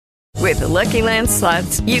With the Lucky Land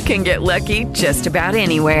Slots, you can get lucky just about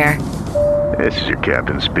anywhere. This is your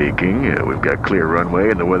captain speaking. We've got clear runway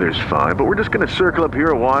and the weather's fine, but we're just going to circle up here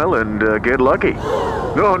a while and get lucky.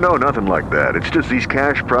 No, nothing like that. It's just these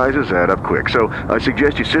cash prizes add up quick. So I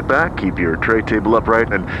suggest you sit back, keep your tray table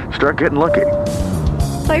upright, and start getting lucky.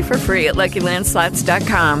 Play for free at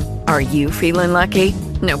LuckyLandSlots.com. Are you feeling lucky?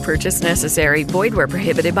 No purchase necessary. Void where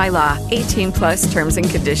prohibited by law. 18+ terms and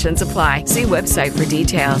conditions apply. See website for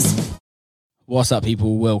details. What's up,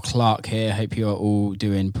 people? Will Clark here. Hope you are all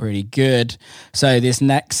doing pretty good. So this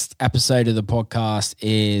next episode of the podcast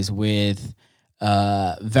is with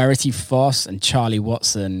Verity, Foss and Charlie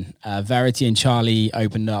Watson. Verity and Charlie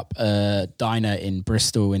opened up a diner in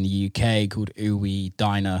Bristol in the UK called Oowee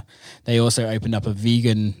Diner. They also opened up a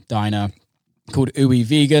vegan diner called Oowee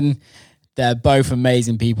Vegan. They're both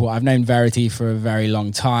amazing people. I've known Verity for a very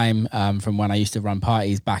long time, from when I used to run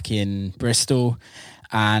parties back in Bristol.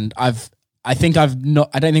 And I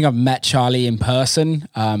don't think I've met Charlie in person,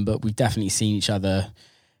 but we've definitely seen each other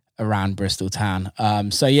around Bristol town.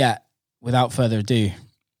 So yeah, without further ado,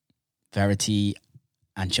 Verity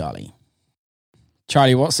and Charlie.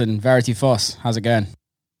 Charlie Watson, Verity Foss, how's it going?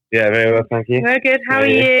 Yeah, very well, thank you. Very good. How are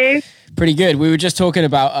you? Pretty good. We were just talking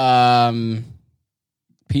about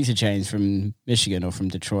pizza chains from Michigan or from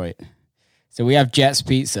Detroit. So we have Jets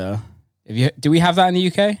Pizza. Do we have that in the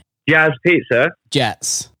UK? Jazz Pizza?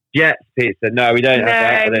 Jets Pizza. No, we don't have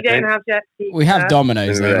that. No, we don't have Jets Pizza. We have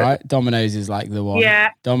Domino's though, right? Domino's is like the one. Yeah.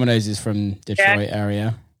 Domino's is from Detroit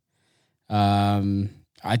area. I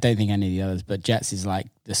don't think any of the others, but Jets is like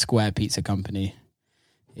the square pizza company.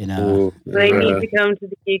 They need to come to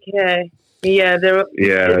the UK. Yeah, they're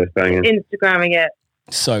banging. Instagramming it.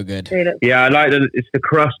 So good. Yeah, I like that. It's the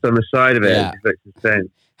crust on the side of it. Yeah. It looks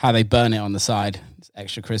insane. How they burn it on the side. It's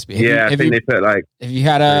extra crispy. I think they put like... Have you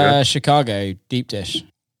had a Chicago deep dish?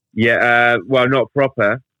 Yeah, well, not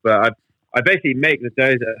proper, but I basically make the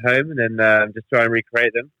doughs at home and then just try and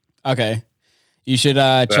recreate them. Okay. You should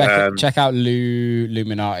check out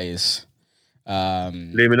Luminati's.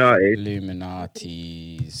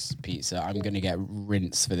 Luminati's pizza. I'm going to get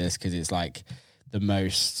rinsed for this because it's like the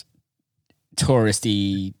most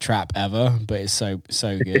touristy trap ever, but it's so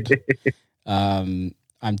good. I'm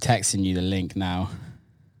texting you the link now.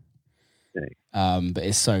 But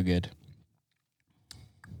it's so good.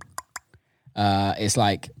 It's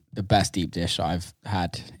like the best deep dish I've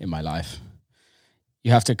had in my life.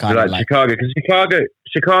 You have to kind of like Chicago, because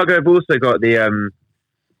Chicago have also got the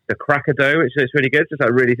cracker dough, which is really good. It's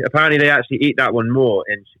like really. Apparently, they actually eat that one more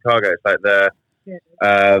in Chicago. It's like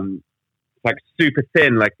like super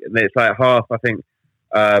thin, like it's like half, I think,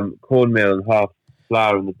 cornmeal and half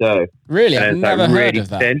flour in the dough. Really, and I've never heard of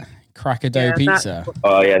that. Thin. Cracker dough pizza.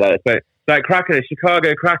 Oh yeah, that's like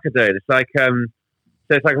Chicago cracker dough. It's like so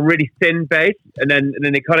it's like a really thin base, and then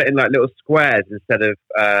they cut it in like little squares instead of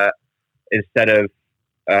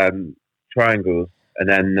triangles, and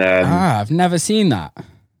then I've never seen that.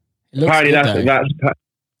 Apparently apparently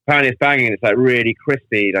it's banging. It's like really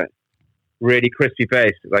crispy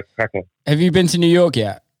base, like cracker. Have you been to New York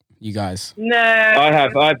yet, you guys? No, I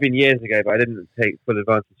have. I've been years ago, but I didn't take full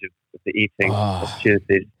advantage of the eating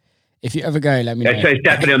opportunities. If you ever go, let me know. So it's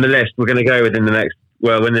definitely on the list. We're going to go within the next.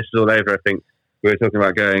 Well, when this is all over, I think we were talking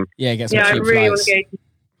about going. Yeah, get some cheap I really want to go.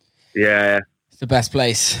 Yeah. It's the best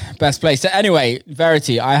place. So anyway,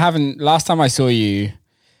 Verity, last time I saw you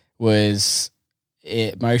was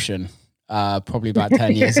at Motion, probably about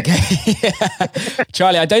 10 years ago.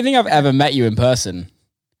 Charlie, I don't think I've ever met you in person.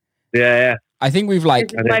 Yeah. I think we've like...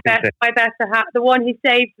 This is my best the one who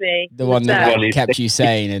saved me. The one that kept you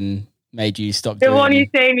sane and made you stop the one who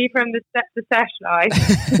saved me from the sesh life.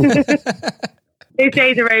 Those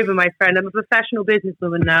days are over, my friend. I'm a professional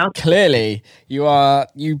businesswoman now. Clearly, you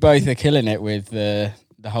both are killing it with the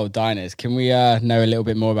whole diners. Can we know a little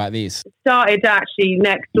bit more about these? It started actually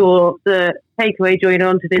next door, the takeaway joined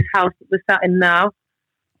on to this house that we're sat in now.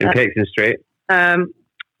 In Kingston Street. And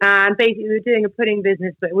basically we were doing a pudding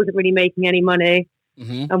business, but it wasn't really making any money.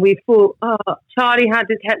 Mm-hmm. And we thought, Charlie kept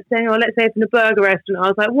saying, let's open a burger restaurant. I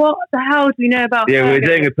was like, what the hell do we know about burgers? We were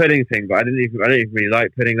doing a pudding thing, but I don't even really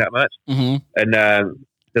like pudding that much. Mm-hmm. And it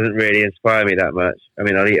doesn't really inspire me that much. I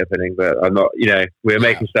mean, I'll eat a pudding, but I'm not, we were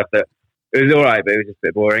making stuff that, it was all right, but it was just a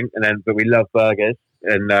bit boring. But we love burgers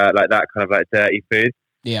and like that kind of like dirty food.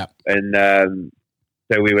 Yeah. And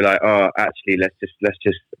so we were like, actually, let's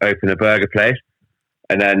just open a burger place.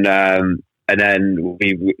 And then there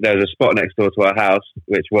was a spot next door to our house,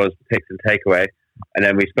 which was Picks and Takeaway. And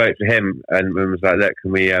then we spoke to him and was like, look,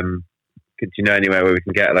 can we, do you know anywhere where we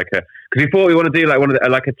can get like because we thought we want to do like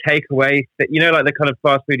like a takeaway, like the kind of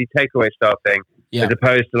fast foody takeaway style thing, Yeah. as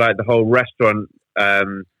opposed to like the whole restaurant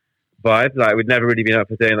vibe. Like we'd never really been up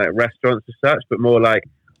for doing like restaurants as such, but more like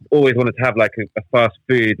always wanted to have like a fast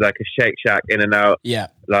food, like a Shake Shack in and out,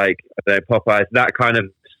 like I don't know, Popeyes, that kind of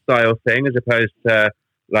style thing, as opposed to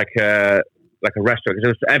like a restaurant,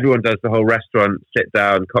 because everyone does the whole restaurant sit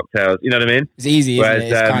down cocktails. You know what I mean? It's easy, isn't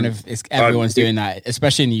it? It's kind of everyone's doing that,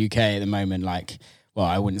 especially in the UK at the moment. Like, well,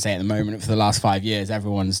 I wouldn't say at the moment. For the last 5 years,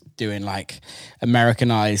 everyone's doing like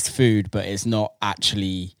Americanized food, but it's not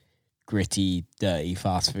actually gritty, dirty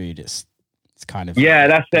fast food. It's kind of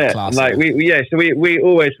that's it. Like we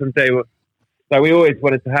always from day one, like we always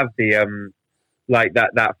wanted to have the like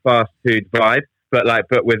that fast food vibe.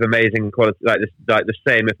 But with amazing quality, like the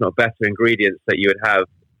same, if not better, ingredients that you would have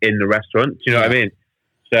in the restaurant. Do you know what I mean?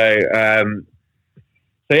 So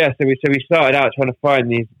we started out trying to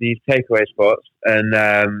find these takeaway spots, and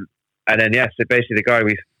then so basically the guy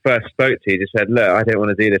we first spoke to just said, "Look, I don't want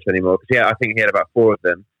to do this anymore," because I think he had about 4 of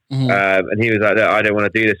them, and he was like, "Look, I don't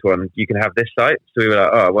want to do this one. You can have this site." So we were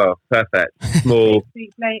like, "Oh well, perfect, small,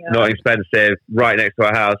 not expensive, right next to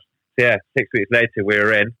our house." So 6 weeks later we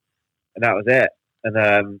were in, and that was it.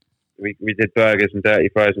 And we did burgers and dirty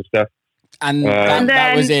fries and stuff. And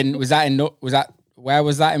that was where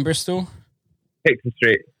was that in Bristol? Picton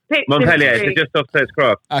Street. Montpellier, so just off Sturts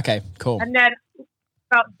Croft. Okay, cool. And then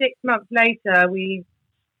about 6 months later, I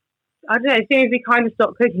don't know, as soon as we kind of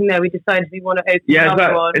stopped cooking there, we decided we want to open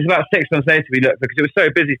another one. It's about 6 months later we looked, because it was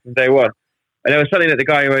so busy from day one. And there was something that the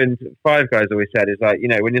guy who owned Five Guys always said, is like, you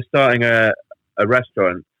know, when you're starting a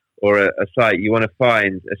restaurant or a site, you want to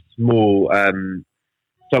find a small...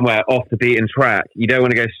 somewhere off the beaten track. You don't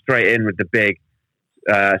want to go straight in with the big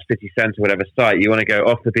city centre, whatever site. You want to go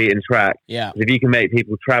off the beaten track. Yeah. If you can make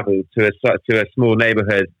people travel to a small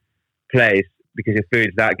neighbourhood place because your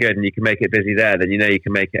food's that good and you can make it busy there, then you know you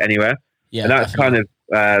can make it anywhere. Yeah, and that's definitely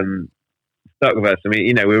kind of stuck with us. I mean,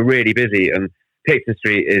 you know, we're really busy, and Picton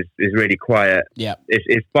Street is really quiet. Yeah.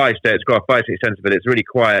 It's by Sturts Croft, by city centre, but it's really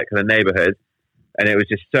quiet kind of neighbourhood, and it was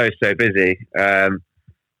just so busy.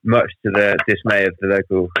 Much to the dismay of the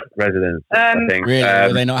local residents, I think. Really?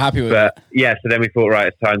 Were they not happy with it? Yeah, so then we thought, right,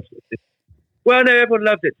 it's time to... Well, no, everyone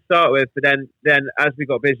loved it to start with, but then as we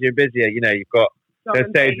got busier and busier, you know, you've got a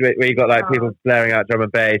stage where you got like people blaring out drum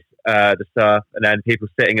and bass, the stuff, and then people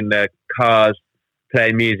sitting in their cars,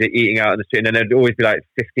 playing music, eating out on the street, and then there'd always be like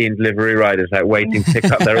 15 delivery riders like waiting to pick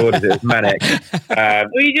up their orders. It was manic.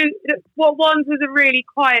 What once was a really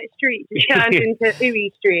quiet street just turned into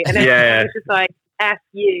Oowee Street, and everyone was just like, F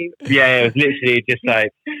you. Yeah, it was literally just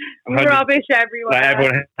like rubbish everywhere. Like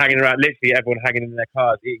everyone hanging around, literally everyone hanging in their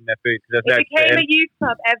cars, eating their food. It became a youth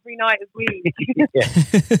club every night of week.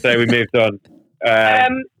 So we moved on.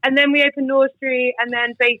 And then we opened North Street, and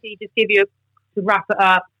then basically just to wrap it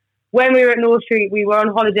up, when we were at North Street, we were on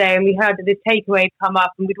holiday and we heard that this takeaway had come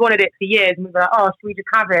up, and we'd wanted it for years, and we were like, oh, should we just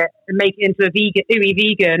have it and make it into a Oowee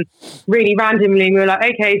vegan really randomly? And we were like,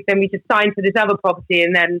 okay, so then we just signed for this other property,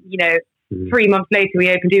 and then, you know, 3 months later, we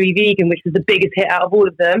opened Oowee Vegan, which was the biggest hit out of all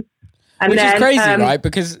of them. And which is crazy, right?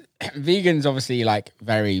 Because vegan's obviously like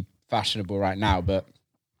very fashionable right now, but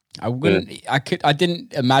I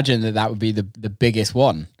didn't imagine that would be the biggest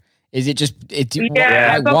one. Is it just?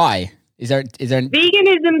 Why? Is there?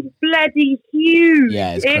 Veganism's bloody huge.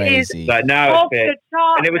 Yeah, it's crazy. Like now it's big,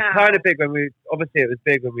 and it was kind of big when we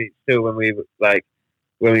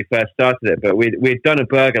first started it. But we'd done a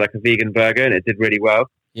burger, like a vegan burger, and it did really well.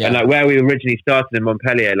 Yeah. And like where we originally started in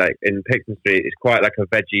Montpellier, like in Picton Street, it's quite like a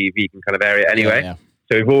veggie vegan kind of area anyway. Yeah.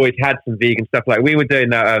 So we've always had some vegan stuff. Like we were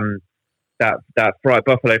doing that fried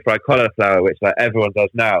buffalo fried cauliflower, which like everyone does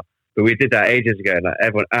now. But we did that ages ago, and like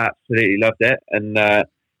everyone absolutely loved it. And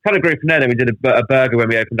kind of grew from there. Then we did a burger when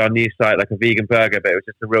we opened our new site, like a vegan burger, but it was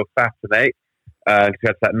just a real faff to make. Because we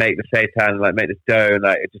had to like make the seitan and like make this dough, and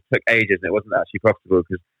like it just took ages, and it wasn't actually profitable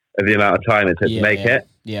because of the amount of time it took to make it.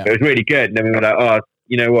 Yeah. It was really good. And then we were like, oh,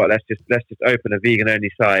 you know what? Let's just open a vegan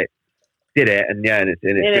only site. Did it, and it's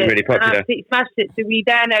been really popular. Absolutely smashed it. So we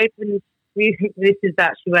then opened. This is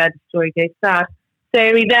actually where the story goes sad.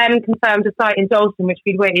 So we then confirmed a site in Dalston, which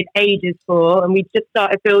we'd waited ages for, and we just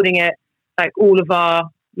started building it. Like all of our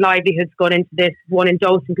livelihoods gone into this one in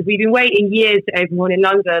Dalston, because we've been waiting years to open one in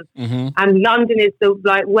London, and London is the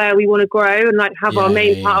like where we want to grow and like have our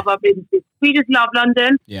main part of our business. We just love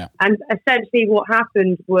London, and essentially what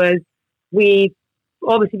happened was we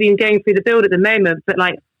obviously been going through the build at the moment, but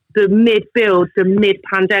like the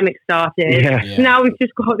mid-pandemic started. Now we've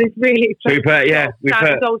just got this really exciting we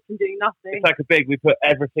put Dalston doing nothing. It's like we put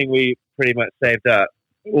everything we pretty much saved up,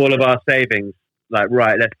 all of our savings, like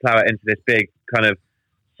right, let's plow it into this big kind of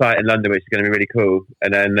site in London, which is going to be really cool.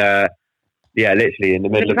 And then Yeah, literally in the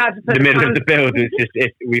middle of the build.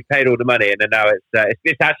 We paid all the money, and then now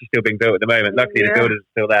it's actually still being built at the moment. Luckily, the builders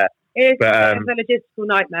are still there. It's a logistical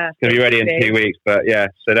nightmare. It's going to be ready in 2 weeks, but yeah,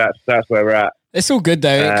 so that's where we're at. It's all good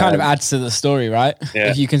though. It kind of adds to the story, right? Yeah.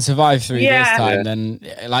 If you can survive through this time, then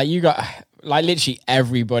like you got like literally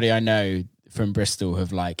everybody I know from Bristol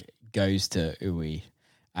have like goes to Oowee.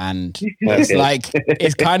 And it's like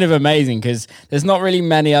it's kind of amazing because there's not really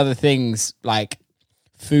many other things like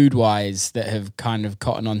food wise that have kind of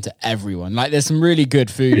cotton on to everyone. Like there's some really good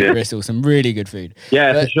food in Bristol, some really good food.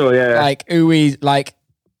 Yeah, but, for sure. Yeah, like Oowee, like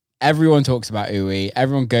everyone talks about Oowee,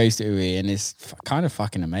 everyone goes to Oowee, and it's kind of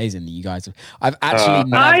fucking amazing that you guys have. I've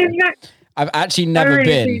actually never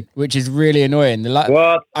been, which is really annoying.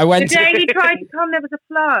 What? I went the day you tried to come, there was a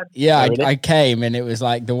flood. Yeah, I came, and it was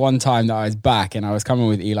like the one time that I was back, and I was coming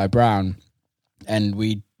with Eli Brown, and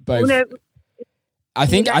we both. Well, no, I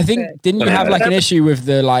think didn't you have like an issue with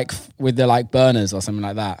the burners or something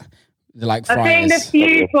like that? The like fryers. I think the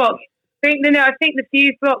fuse box. I think the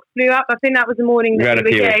fuse box blew up. I think that was the morning that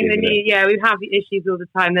we were getting the new. Yeah, we have issues all the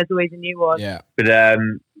time. There's always a new one. Yeah, but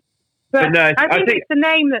no, I think it's the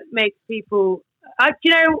name that makes people.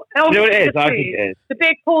 You know what it is? I think it is the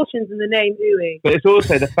big portions in the name Oowee. But it's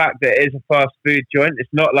also the fact that it is a fast food joint.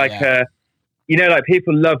 It's not like like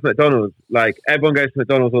people love McDonald's. Like everyone goes to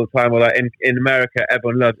McDonald's all the time, or like in America,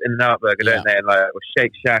 everyone loves In-N-Out Burger, don't they? And like or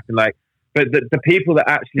Shake Shack, and like. But the people that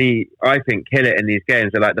actually, I think, kill it in these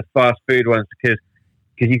games are like the fast food ones because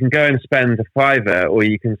you can go and spend a $5 or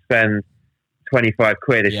you can spend 25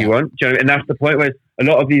 quid if you want. Do you know what I mean? And that's the point where a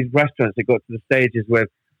lot of these restaurants have got to the stages where,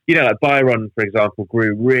 like Byron, for example,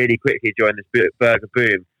 grew really quickly during this burger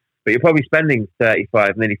boom. But you're probably spending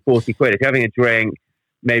 35, nearly 40 quid. If you're having a drink,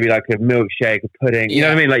 maybe like a milkshake, a pudding, you know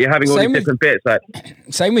what I mean? Like you're having all these different bits. Like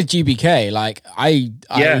same with GBK. Like I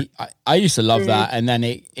used to love that, and then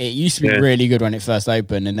it used to be really good when it first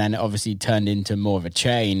opened, and then it obviously turned into more of a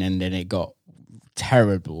chain, and then it got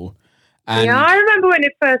terrible. And I remember when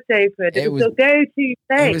it first opened. It was the go-to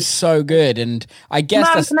place. It was so good, and I guess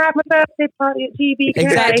Mum, can I have my birthday party at GBK?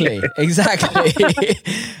 Exactly.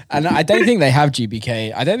 And I don't think they have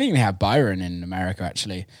GBK. I don't think they have Byron in America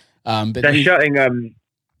actually. But they're shutting.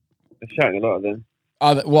 They're shutting a lot of them.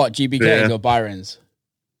 What, GBKs or Byrons?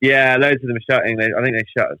 Yeah, loads of them are shutting. I think they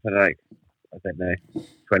shut for like, I don't know,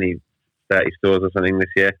 20, 30 stores or something this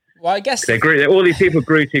year. Well, I guess all these people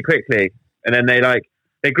grew too quickly, and then they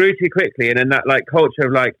grew too quickly, and then that like culture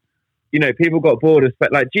of like, people got bored of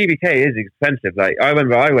like GBK is expensive. Like I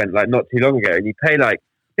remember I went like not too long ago, and you pay like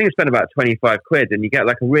I think you spend about 25 quid, and you get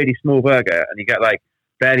like a really small burger, and you get like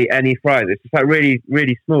barely any fries. It's just like really,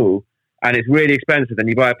 really small. And it's really expensive. And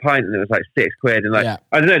you buy a pint and it was like 6 quid. And like,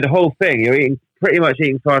 I don't know, the whole thing, you're pretty much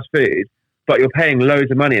eating fast food, but you're paying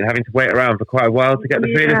loads of money and having to wait around for quite a while to get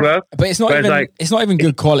the food as well. But it's not even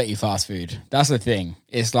good quality fast food. That's the thing.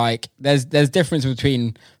 It's like, there's difference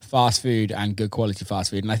between fast food and good quality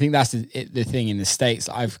fast food. And I think that's the thing in the States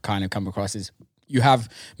that I've kind of come across is you have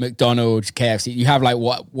McDonald's, KFC, you have like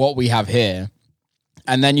what we have here.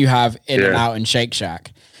 And then you have In-N-Out and Shake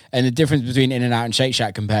Shack. And the difference between In-N-Out and Shake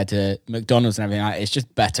Shack compared to McDonald's and everything like that, it's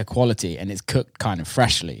just better quality and it's cooked kind of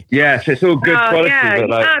freshly. Yeah, so it's all good quality. Yeah, but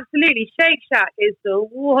like, absolutely. Shake Shack is the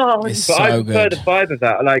one. It's but so I prefer good. the vibe of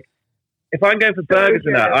that. Like, if I'm going for burgers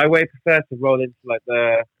and that, I way prefer to roll into like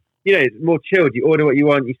the, it's more chilled. You order what you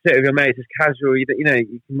want, you sit with your mates, it's casual. You can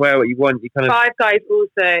wear what you want. You kind of Five Guys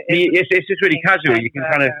also. It's just really casual. You can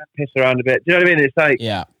kind of piss around a bit. Do you know what I mean? It's like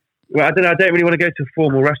Well, I don't know. I don't really want to go to a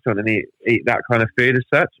formal restaurant and eat that kind of food as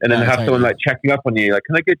such, and then have someone like checking up on you, like,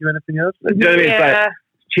 "Can I get you anything else?" Do you know what I mean? It's like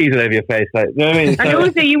cheese all over your face, like, you know what I mean? And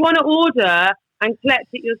also, you want to order and collect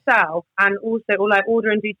it yourself, and also, or like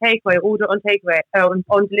order and do takeaway, order on takeaway, on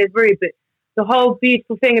delivery. But the whole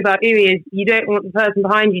beautiful thing about Oowee is you don't want the person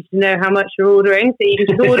behind you to know how much you're ordering, so you can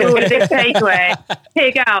just order all of this takeaway,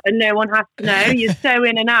 pick out, and no one has to know. You're so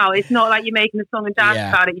in and out. It's not like you're making a song and dance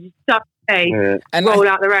about it. You just stuff. And roll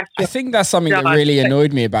out the restaurant. I think that's something that really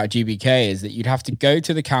annoyed me about GBK is that you'd have to go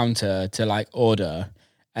to the counter to like order,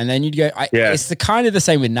 and then you'd go. It's the kind of the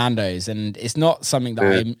same with Nando's, and it's not something that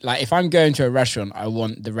I'm like. If I'm going to a restaurant, I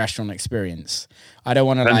want the restaurant experience. I don't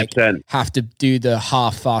want to like have to do the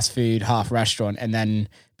half fast food, half restaurant, and then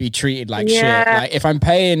be treated like shit. Like if I'm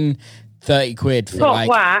paying 30 quid for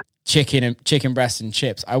like chicken breast and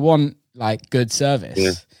chips, I want like good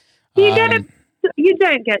service. You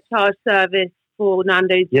don't get charged service for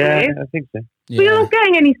Nando's, do you? I think so. We're not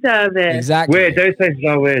getting any service. Exactly. Weird. Those places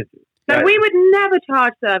are weird. So we would never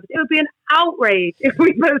charge service. It would be an outrage if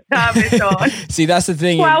we put service on. See, that's the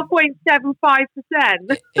thing.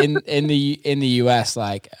 12.75%. in the US,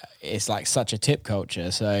 like it's like such a tip culture.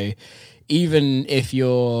 So even if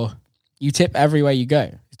you tip everywhere you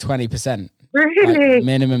go, 20%. Really? Like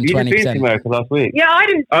minimum 20%. You just been to America last week. Yeah, I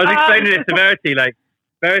didn't. I was explaining it to Verity. Like,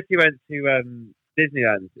 Verity went to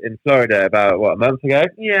Disneyland in Florida about, a month ago?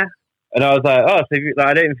 Yeah. And I was like, oh, so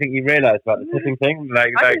I don't even think you realised about the tipping thing.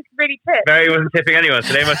 Like, I didn't really tip. Verity wasn't tipping anyone,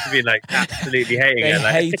 so they must have been, like, absolutely hating They it.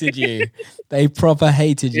 Like, hated you. They proper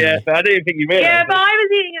hated you. yeah, but I didn't think you realised. Yeah, but I was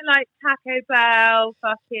eating at like Taco Bell,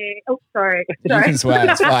 fucking. Oh, sorry. You can swear,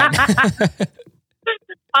 it's fine.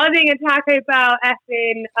 I was eating at Taco Bell,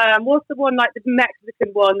 effing. What's the one, like the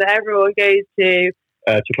Mexican one that everyone goes to?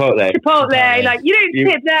 Chipotle. Chipotle. Like, you don't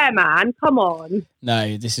tip there, man. Come on.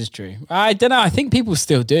 No, this is true. I don't know. I think people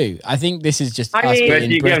still do. I think this is just us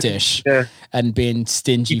being British and being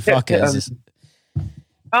stingy fuckers.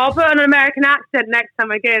 I'll put on an American accent next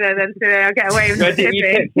time I go there, then so I'll get away with the tipping. You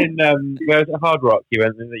tipped in, where was it, Hard Rock? You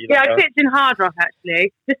went in, I tipped in Hard Rock,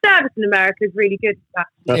 actually. The service in America is really good,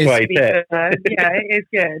 actually. That's why you tip. Yeah, it is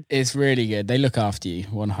good. It's really good. They look after you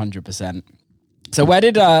 100%. So where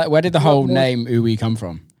did the whole name Oowee come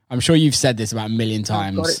from? I'm sure you've said this about a million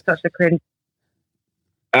times. Oh God, it's such a cringe.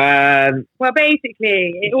 Well,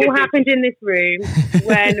 basically, it all happened in this room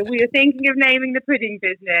when we were thinking of naming the pudding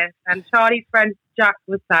business, and Charlie's friend Jack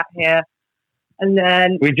was sat here, and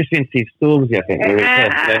then we'd just been to see Stormzy, I think. We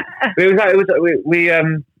wanted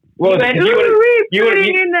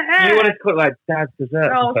to call it like Dad's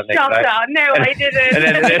Dessert. Oh, shut up! No, I didn't.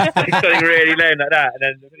 And then something really lame like that, and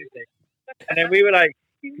then we were like,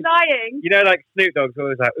 he's lying. You know, like Snoop Dogg's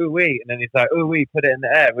always like Oowee, and then he's like Oowee, put it in the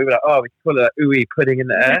air. And we were like, oh, we could call it like Oowee, pudding in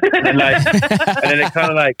the air, and then it kind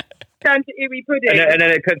of like turned to Oowee pudding, and then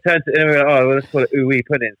it turned to, and we were like, oh, well, let's call it Oowee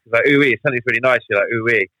pudding. It's like Oowee, something's really nice. You're like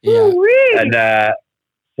Oowee, Oowee, and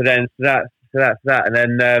so that's and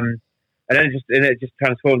then it just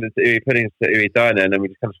transformed into Oowee pudding to Oowee diner, and then we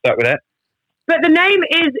just kind of stuck with it. But the name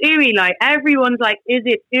is Oowee. Like, everyone's like, is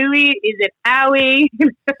it Oowee? Is it Oowee?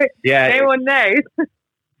 Yeah. No one knows.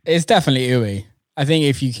 It's definitely Oowee. I think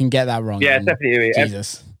if you can get that wrong. Yeah, it's definitely Oowee.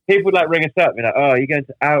 Jesus. People would like ring us up and be like, oh, you're going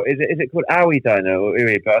to Is it called Oowee Diner or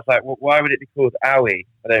Oowee? But I was like, well, why would it be called Oowee?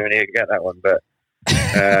 I don't really get that one, but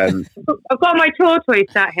I've got my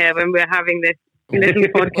tortoise sat here when we're having this little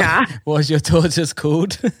podcast. What was your tortoise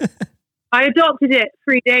called? I adopted it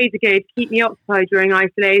 3 days ago to keep me occupied during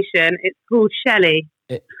isolation. It's called Shelley.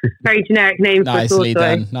 Very generic name for a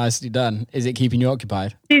tortoise. Nicely done. Is it keeping you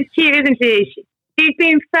occupied? She's cute, isn't she? She's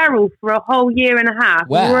been feral for a whole year and a half,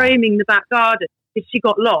 roaming the back garden because she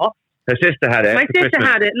got lost. Her sister had it. My sister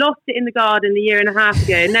had it, lost it in the garden a year and a half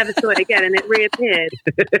ago, never saw it again, and it reappeared.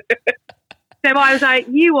 So I was like,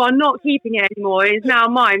 you are not keeping it anymore. It's now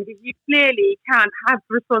mine because you clearly can't have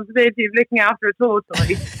the responsibility of looking after a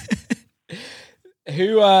tortoise.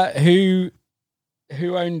 Who owned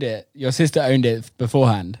it? Your sister owned it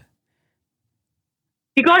beforehand.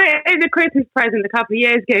 She got it as a Christmas present a couple of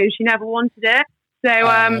years ago, and she never wanted it. So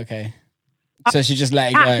okay. So she just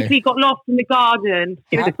let it go. Actually, got lost in the garden.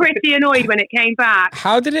 She was pretty annoyed when it came back.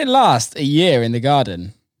 How did it last a year in the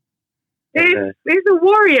garden? It's a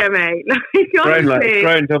warrior, mate. Like, honestly,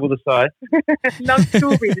 grown double the size. Loves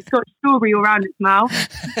strawberries. It's got strawberry all around its mouth.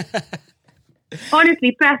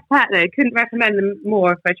 Honestly, best pet though. Couldn't recommend them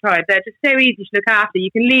more if I tried. They're just so easy to look after. You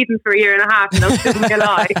can leave them for a year and a half and they'll still be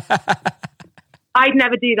alive. I'd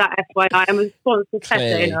never do that, FYI. I'm a responsible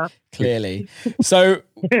pet owner. Clearly. So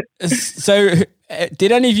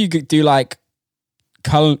did any of you do like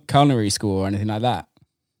culinary school or anything like that?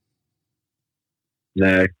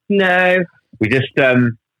 No. We just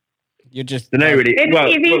You're just no really. If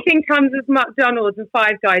eating tons of McDonald's and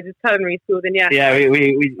Five Guys is culinary school, then yeah. Yeah, we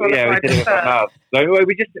did it with our mouths. Like,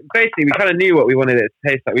 we just basically we kind of knew what we wanted it to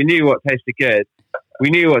taste like. We knew what tasted good. We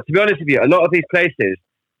knew what. To be honest with you, a lot of these places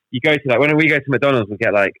you go to, like when we go to McDonald's, we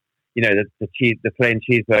get like the cheese, the plain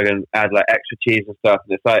cheeseburger, and add like extra cheese and stuff.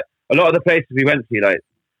 And it's like a lot of the places we went to,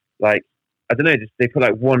 like I don't know, just they put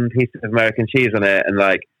like one piece of American cheese on it, and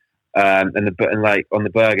like and like on the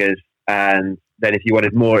burgers, and then if you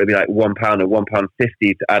wanted more, it'd be like £1 or £1.50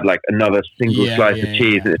 to add like another single slice of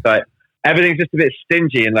cheese. And it's like everything's just a bit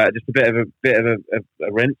stingy and like just a bit of a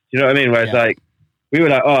rinse. Do you know what I mean? Whereas like we were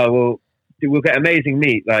like, oh well, we'll get amazing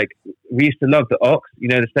meat. Like we used to love the Ox,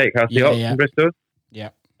 the steakhouse, the Ox in Bristol. Yeah.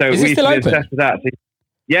 So is we it still used to be open? obsessed with that. So,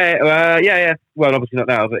 yeah. Well, obviously not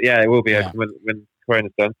now, but yeah, it will be open when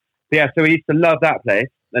Corona's done. But yeah, so we used to love that place,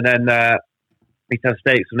 and then we used to have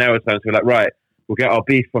steaks from there all the time. So we're like, right, we'll get our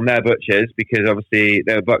beef from their butchers because obviously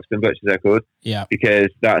they're Buxton Butchers, they're called. Yeah. Because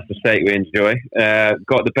that's the steak we enjoy.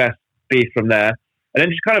 Got the best beef from there, and then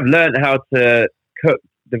just kind of learned how to cook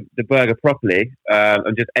the burger properly,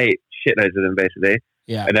 and just ate shitloads of them basically.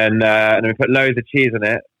 Yeah. And then we put loads of cheese on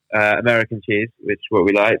it, American cheese, which is what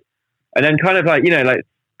we like. And then kind of like, like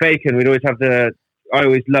bacon, we'd always have I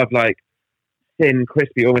always love like thin,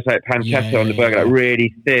 crispy, almost like pancetta on the burger, like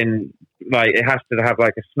really thin, like it has to have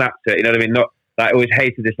like a snap to it, you know what I mean? Not like, I always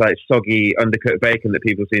hated this like soggy, undercooked bacon that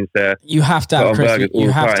people seem to. You have to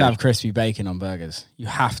have crispy bacon on burgers. You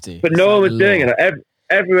have to. But no one was doing it. Like,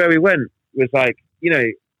 everywhere we went was like,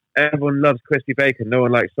 everyone loves crispy bacon. No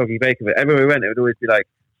one likes soggy bacon. But everywhere we went, it would always be like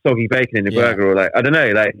soggy bacon in the burger, or like, I don't know,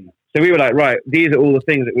 like. So we were like, right, these are all the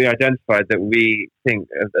things that we identified that we think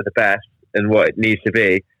are the best and what it needs to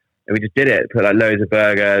be. And we just did it. Put like loads of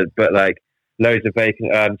burgers, but like loads of bacon,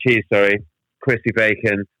 cheese, crispy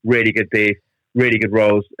bacon, really good beef, really good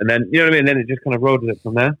rolls. And then, you know what I mean? And then it just kind of rolled it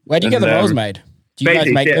from there. Where do you get the rolls made? Do you guys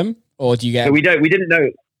make them? Or do you get... So we didn't know.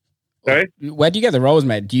 Sorry? Where do you get the rolls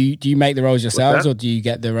made? Do you make the rolls yourselves, or do you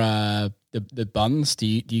get the buns? Do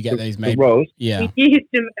you get those made? The rolls? Yeah. We used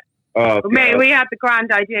to... we had the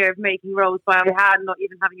grand idea of making rolls by hand, not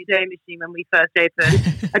even having a dough machine when we first opened.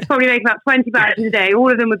 I'd probably make about 20 batches a day. All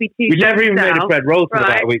of them would be too. We never even made a bread roll for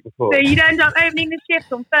about a week before. So you'd end up opening the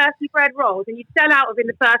shift on 30 bread rolls, and you'd sell out within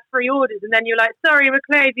the first 3 orders, and then you're like, "Sorry, we're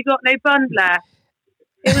closed. You've got no buns left."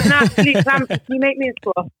 It was an absolute calamity. Can you make me a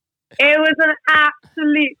score? It was an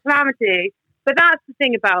absolute calamity. But that's the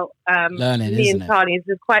thing about learning, me and Charlie, is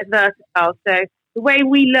it's quite versatile. So the way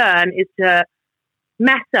we learn is to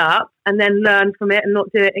mess up and then learn from it and not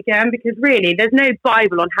do it again, because really there's no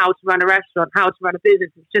Bible on how to run a restaurant, how to run a business.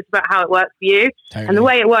 It's just about how it works for you. Totally. And the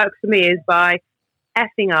way it works for me is by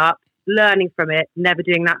effing up, learning from it, never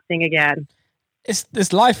doing that thing again.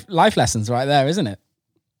 It's life lessons right there, isn't it?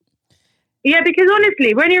 Yeah, because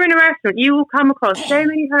honestly, when you're in a restaurant, you will come across so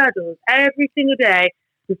many hurdles every single day.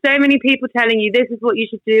 There's so many people telling you this is what you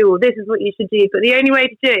should do or this is what you should do. But the only way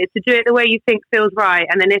to do it is to do it the way you think feels right.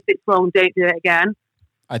 And then if it's wrong, don't do it again.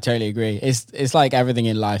 I totally agree. It's like everything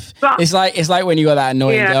in life. But, it's like when you got that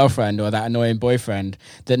annoying girlfriend or that annoying boyfriend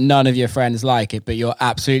that none of your friends like it, but you're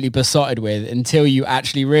absolutely besotted with until you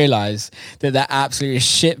actually realize that they're absolutely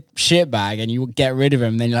shit bag, and you get rid of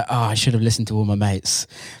him. And then you're like, oh, I should have listened to all my mates.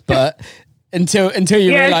 But until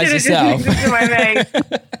you realize yourself.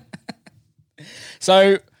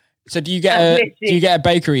 So do you get a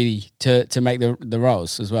bakery to make the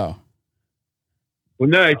rolls as well? Well,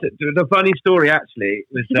 no, it's a funny story actually.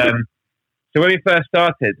 It was so when we first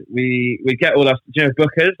started, we get all our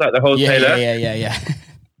Booker's, like the wholesaler. Yeah.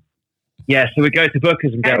 Yeah, so we go to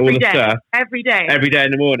Booker's and get all the stuff every day in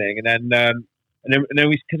the morning, and then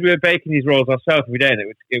because we were baking these rolls ourselves every day, and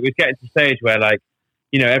it was getting to the stage where like,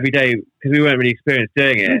 every day, because we weren't really experienced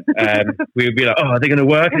doing it, we would be like, oh, are they going to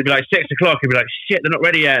work? It'd be like 6 o'clock. It'd be like, shit, they're not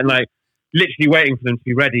ready yet, and like literally waiting for them to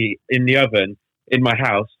be ready in the oven in my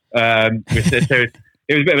house. So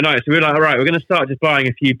it was a bit of a nightmare. So we were like, all right, we're going to start just buying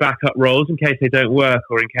a few backup rolls in case they don't work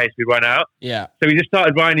or in case we run out. Yeah. So we just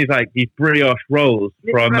started buying these brioche rolls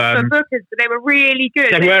from Booker's, but they were really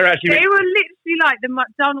good. They were literally like the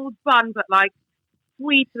McDonald's bun, but like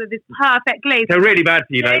sweet with this perfect glaze. They're really bad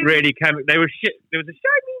for you, like really. They were shit. There was a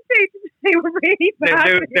shiny. They were really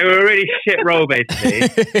bad. They were a really shit roll,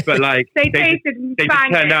 basically. But like they tasted banging. They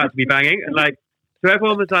just turned out to be banging, and like so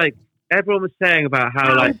everyone was saying about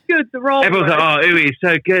how like good the rolls. Everyone was like, "Oh, Oowee is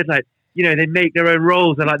so good!" Like, they make their own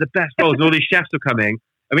rolls. They're like the best rolls. And all these chefs were coming,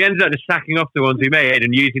 and we ended up just sacking off the ones we made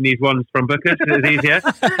and using these ones from Booker's because it was easier.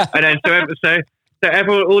 And then so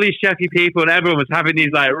everyone, all these chefy people, and everyone was having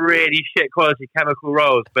these like really shit quality chemical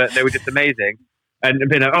rolls, but they were just amazing. And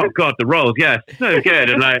being like, oh god, the rolls, yes, so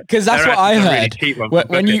good. And like, because that's what I heard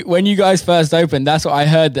really when you guys first opened. That's what I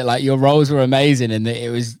heard, that like your rolls were amazing and that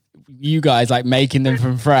it was you guys like making them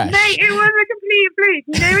from fresh. Mate, it was a complete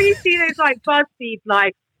fluke. When you see those like BuzzFeed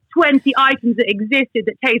like 20 items that existed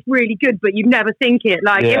that taste really good, but you'd never think it.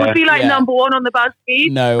 Like it would be like number one on the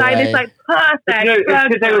BuzzFeed. No like way. This like perfect. It's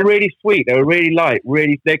because they were really sweet. They were really light.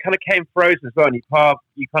 They kind of came frozen as well. And you kind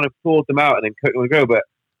of thawed them out and then cooked them on the grill. But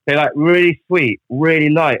they're like really sweet, really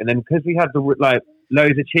light. And then because we had the like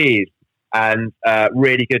loads of cheese and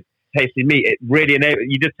really good tasting meat, it really enabled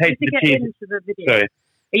you just tasted the cheese. Into the video. Sorry.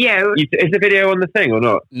 Yeah. Is the video on the thing or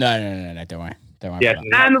not? No. Don't worry. Yeah,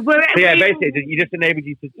 basically, you just enabled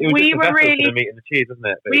you to. It was we just were really the meat and the cheese, wasn't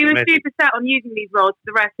it? We were super set on using these rolls for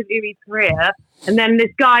the rest of Oowee's career, and then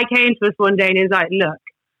this guy came to us one day and he was like, "Look,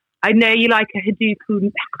 I know you like a Hokkaido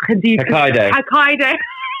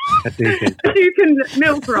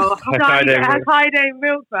milk roll, Hokkaido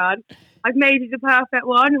milk bun. I've made you the perfect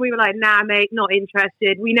one." And we were like, "Nah, mate, not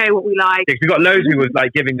interested. We know what we like." Yeah, we got loads who was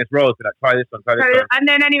like giving us rolls, like try this one. And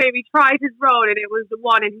then anyway, we tried his roll, and it was the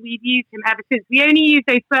one, and we've used him ever since. We only used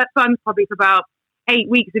those first buns probably for about 8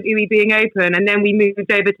 weeks of Oowee being open, and then we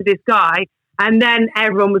moved over to this guy, And then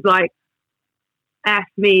everyone was like, F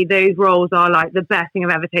me, those rolls are like the best thing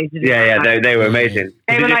I've ever tasted. Yeah, they were amazing.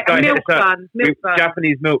 They were like milk bun.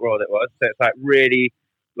 Japanese milk roll it was. So it's like really,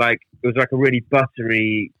 like, it was like a really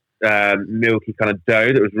buttery, milky kind of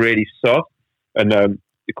dough that was really soft and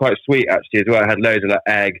quite sweet actually as well. It had loads of like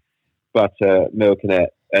egg, butter, milk in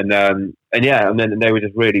it. And then they were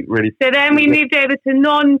just really, really. So then we moved over to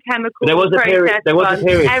non-chemical. There was a period.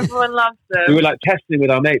 Everyone loves them. We were like testing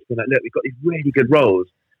with our mates. We're like, look, we've got these really good rolls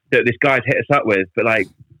that this guy's hit us up with, but like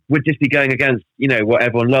we'd just be going against, what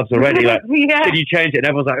everyone loves already. Like, Did you change it? And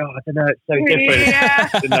everyone's like, oh, I don't know, it's so different. Yeah.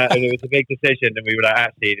 And it was a big decision, and we were like,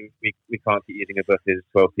 actually, we can't keep using a Buffy's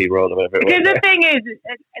 12p roll or whatever it was. Because the thing is,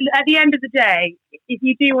 at the end of the day, if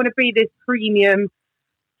you do want to be this premium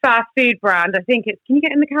fast food brand, I think can you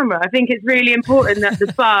get in the camera? I think it's really important that the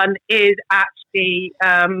bun is actually,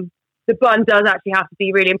 the bun does actually have to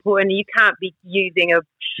be really important. You can't be using a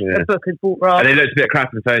Booker's bought roll. And it looks a bit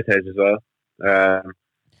crap in photos as well.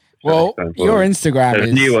 Well, your Instagram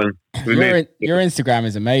is new one. Your Instagram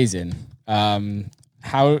is amazing. What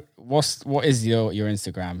is your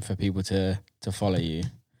Instagram for people to follow you?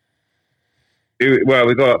 Well,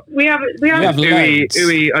 we have Oowee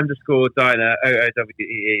 _diner,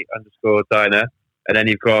 OOWEE_diner, and then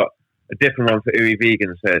you've got a different one for Oowee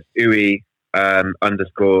vegan, so it's Oowee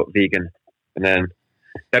 _vegan, and then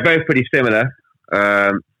they're both pretty similar.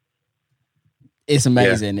 It's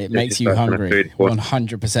amazing. It makes you hungry.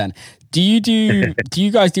 100%. Do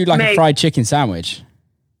you guys do like a fried chicken sandwich?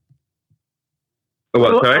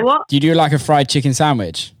 What? Sorry? What? Do you do like a fried chicken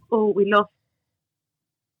sandwich? Oh, we lost.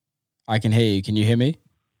 I can hear you. Can you hear me?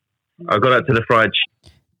 I got up to the fried.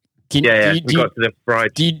 We got to the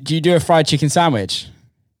fried. Do you do a fried chicken sandwich?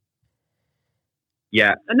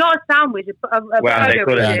 Yeah. Not a sandwich. They call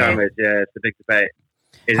it a sandwich. Yeah, it's a big debate.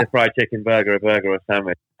 Is a fried chicken burger a burger or a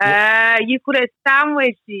sandwich? You call it a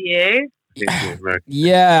sandwich, do you?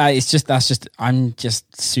 Yeah, I'm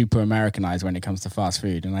just super Americanized when it comes to fast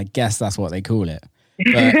food, and I guess that's what they call it.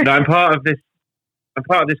 But no, I'm part of this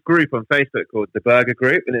group on Facebook called the Burger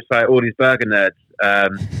Group, and it's like all these burger nerds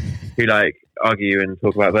who like argue and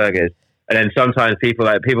talk about burgers. And then sometimes people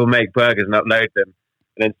make burgers and upload them,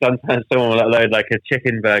 and then sometimes someone will upload like a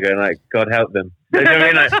chicken burger and like God help them. You know what I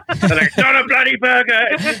mean? Like, they're like, it's not a bloody burger,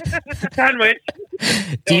 it's a sandwich.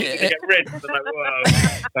 Get rinsed. I'm like, whoa.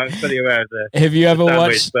 I'm fully aware of this. Have you ever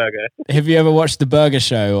watched the Burger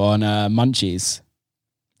Show on Munchies?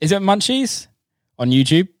 Is it Munchies on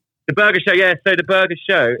YouTube? The Burger Show, yeah. So the Burger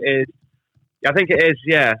Show is, I think it is,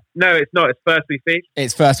 yeah. No, it's not. It's First We Feast.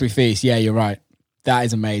 It's First We Feast. Yeah, you're right. That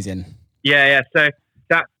is amazing. Yeah. So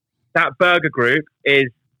that Burger Group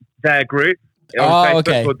is their group. On Facebook,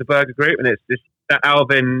 okay. Called the Burger Group, and it's this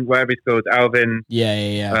Alvin, whatever he's called, Alvin.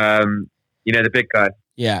 Yeah. The big guy.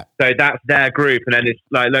 Yeah. So that's their group, and then it's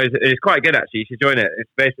like loads. It's quite good actually. You should join it.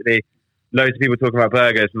 It's basically loads of people talking about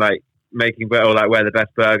burgers and like making or like where the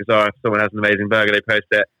best burgers are. If someone has an amazing burger, they post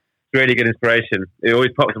it. It's really good inspiration. It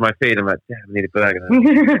always pops on my feed. I'm like, damn, I need a burger.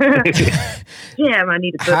 Damn, I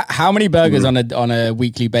need a burger. How many burgers on a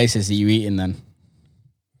weekly basis are you eating then?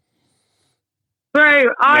 Bro,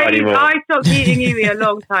 I stopped eating Oowee a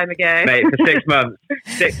long time ago. Mate, for 6 months.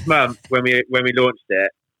 6 months when we launched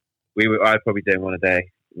it, I was probably doing one a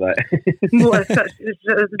day. Like because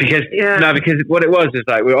what it was is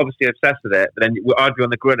like we were obviously obsessed with it, but then I'd be on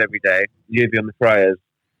the grill every day, you'd be on the fryers,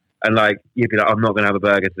 and like you'd be like, I'm not going to have a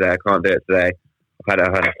burger today. I can't do it today. I've had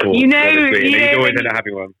a thought. You'd always end up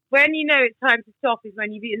having one. When you know it's time to stop is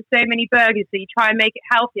when you've eaten so many burgers, so you try and make it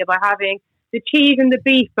healthier by having the cheese and the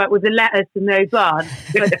beef, but with the lettuce and no bun,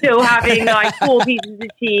 but still having like 4 pieces of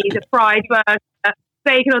cheese, a fried burger,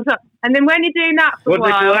 bacon on top. And then when you're doing that for a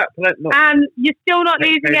while, and you're still not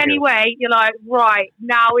losing any weight, you're like, right,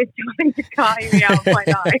 now it's time to cut me out of my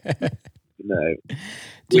life. No.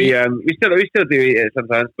 We still do eat it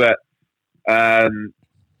sometimes, but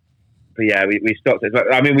yeah, we stopped it.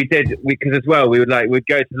 I mean, because as well, we'd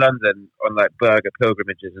go to London on like burger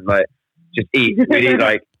pilgrimages and like just eat. We'd eat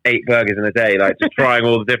like 8 burgers in a day, like just trying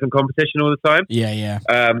all the different competition all the time. Yeah.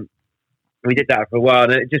 We did that for a while,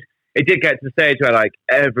 and it did get to the stage where like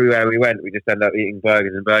everywhere we went, we just ended up eating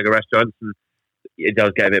burgers in burger restaurants, and it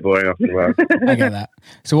does get a bit boring after a while. I get that.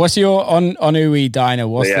 So what's your on Oowee Diner?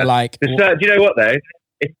 What's the like? Do you know what though?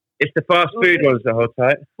 It's the fast food ones that hold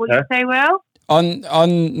tight. What did you say, Will?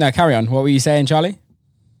 No, carry on. What were you saying, Charlie?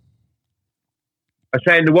 I'm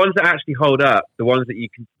saying the ones that actually hold up, the ones that you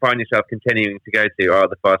can find yourself continuing to go to are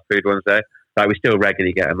the fast food ones though. Like we still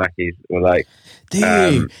regularly get a Mackey's or like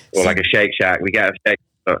like a Shake Shack. We get a Shake.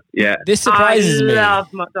 Yeah, this surprises me. I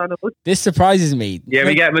love McDonald's. This surprises me. Yeah,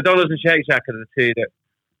 we get McDonald's and Shake Shack are the two that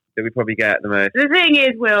that we probably get the most. The thing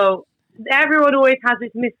is, Will, everyone always has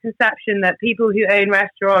this misconception that people who own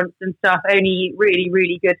restaurants and stuff only eat really,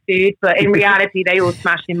 really good food, but in reality, they all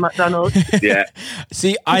smash in McDonald's. Yeah.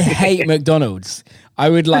 See, I hate McDonald's. I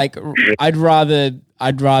would I'd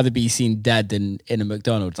rather be seen dead than in a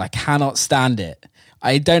McDonald's. I cannot stand it.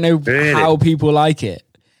 I don't know how people like it.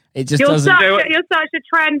 It just doesn't. You're such a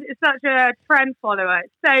trend follower.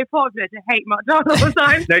 It's so popular to hate McDonald's.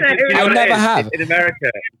 I never have. In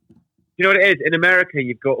America, you know what it is? In America,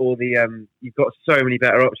 you've got all the you've got so many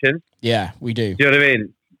better options. Yeah, we do. Do you know what I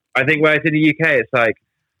mean? I think whereas in the UK, it's like,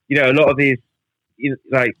 you know, a lot of these,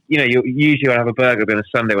 like, you know, you usually have a burger on a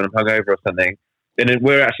Sunday when I'm hungover or something. And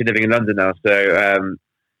we're actually living in London now, so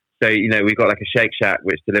you know, we've got like a Shake Shack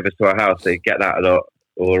which delivers to our house. So you get that a lot,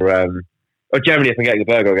 or generally, if I'm getting a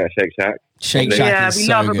burger, I'll get a Shake Shack. Shake Shack is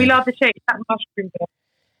so good. We love the Shake Shack mushroom bun.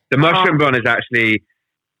 The mushroom bun is actually,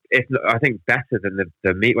 I think, better than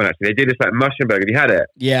the meat one. Actually, they do this like mushroom burger. Have you had it?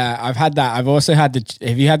 Yeah, I've had that. I've also had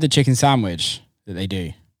have you had the chicken sandwich that they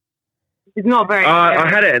do? It's not very. I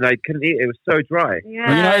had it and I couldn't eat it. It was so dry. Yeah,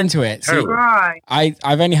 well, you're not into it. See, dry.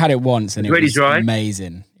 I've only had it once and it really was dry.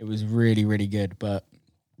 Amazing. It was really, really good, but.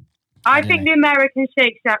 I think the American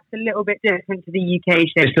Shake Shack's a little bit different to the UK Shake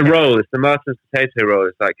Shack. It's the roll. It's the Martin's potato roll.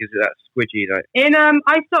 It's like, gives it that squidgy, like.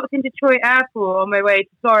 I stopped in Detroit Airport on my way to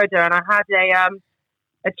Florida, and I had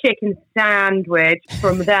a chicken sandwich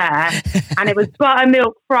from there, and it was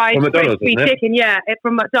buttermilk fried crispy chicken. Yeah,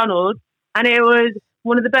 from McDonald's, and it was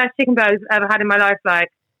one of the best chicken burgers I've ever had in my life. Like,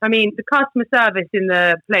 I mean, the customer service in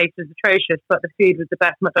the place was atrocious, but the food was the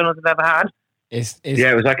best McDonald's I've ever had.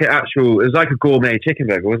 Yeah, it was like a gourmet chicken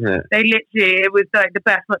burger, wasn't it? It was like the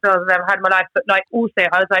best McDonald's I've ever had in my life. But like, also,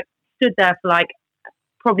 I was like stood there for like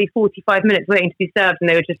probably 45 minutes waiting to be served, and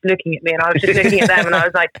they were just looking at me, and I was just looking at them, and I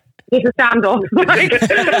was like, "It's a standoff." Like,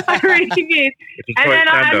 I really did. And then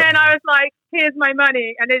I was like, "Here's my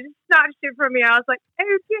money," and they just snatched it from me. I was like,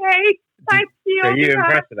 "Okay, thank you." Are you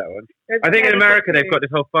impressed with that one? I think in America they've got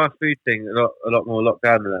this whole fast food thing a lot more locked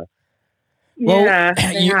down than that. Well, yeah,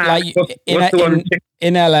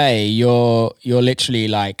 in LA, you're literally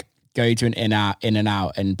like go to an in and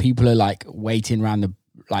out, and people are like waiting round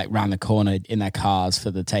the corner in their cars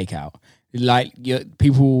for the takeout. Like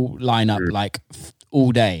people line up like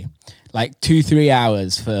all day, like 2-3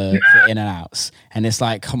 hours for in and outs, and it's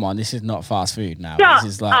like, come on, this is not fast food now. Shut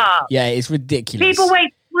this is like, up. Yeah, it's ridiculous. People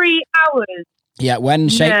wait 3 hours. Yeah, when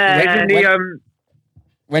Shake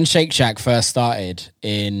Shack first started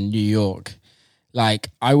in New York. Like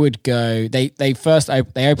I would go, they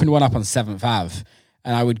opened one up on 7th Ave,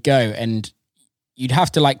 and I would go, and you'd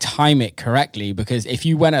have to like time it correctly, because if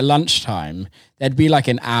you went at lunchtime, there'd be like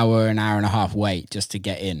an hour and a half wait just to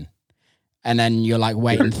get in, and then you're like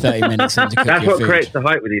waiting 30 minutes to cook That's your what food. creates the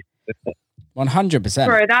hype with these. 100%.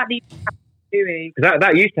 Bro, that needs to happen to Oowee.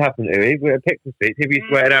 That used to happen to Oowee. We had Pixel Street. People used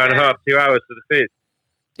to wait an hour and a half, 2 hours for the food.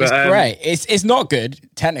 It's great. It's not good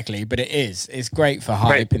technically, but it is. It's great for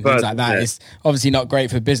hype and things like that. It's obviously not great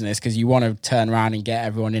for business because you want to turn around and get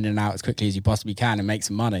everyone in and out as quickly as you possibly can and make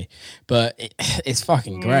some money. But it's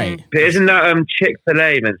fucking great. But isn't that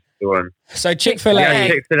Chick-fil-A meant to be one? So Chick-fil-A. Yeah,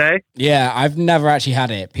 Chick-fil-A. Yeah, I've never actually had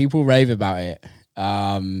it. People rave about it,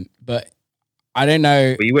 but I don't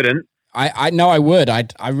know. Well, you wouldn't. I know I would. I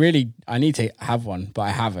need to have one, but I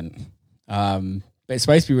haven't. But it's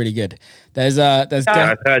supposed to be really good. I've heard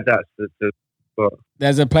that's the spot.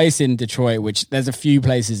 There's a place in Detroit, which there's a few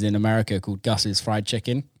places in America called Gus's Fried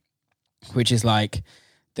Chicken, which is like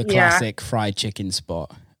the classic fried chicken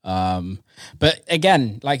spot. But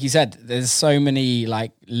again, like you said, there's so many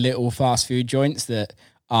like little fast food joints that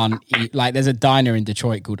aren't like there's a diner in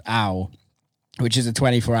Detroit called Oowee, which is a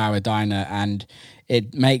 24-hour diner, and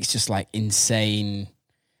it makes just like insane.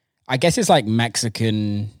 I guess it's like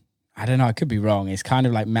Mexican. I don't know, I could be wrong. It's kind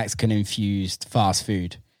of like Mexican-infused fast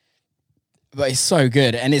food. But it's so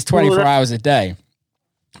good, and it's 24 hours a day.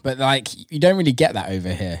 But, like, you don't really get that over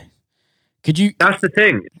here. Could you... That's the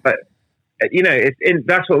thing. But, you know,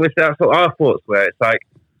 that's what our thoughts were. It's like,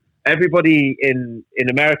 everybody in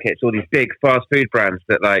America, it's all these big fast food brands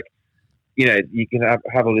that, like, you know, you can have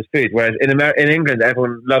all this food. Whereas in England,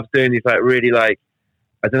 everyone loves doing these, like, really, like,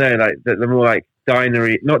 I don't know, like, the more, like,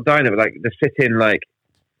 dinery... Not diner, but, like, the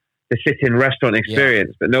sit-in restaurant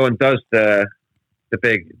experience, but no one does the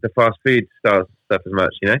fast food stuff as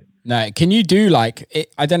much, you know? No, can you do like,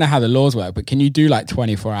 I don't know how the laws work, but can you do like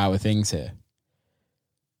 24-hour things here?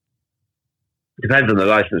 Depends on the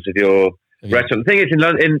license of your restaurant. The thing is,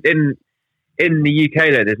 in the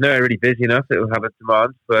UK, though, there's nowhere really busy enough that will have a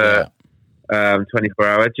demand for 24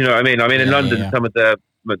 hours. Do you know what I mean? I mean, in London, some of the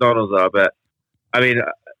McDonald's are, but I mean,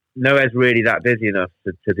 nowhere's really that busy enough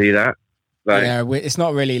to do that. Like, yeah, it's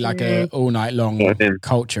not really like a all night long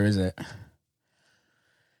culture, is it?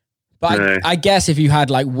 But No. I guess if you had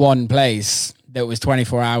like one place that was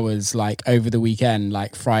 24 hours, like over the weekend,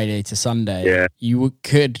 like Friday to Sunday, you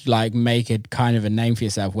could like make it kind of a name for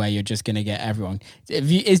yourself where you're just going to get everyone.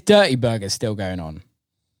 Is Dirty Burger still going on?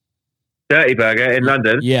 Dirty Burger in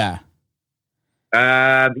London? Yeah.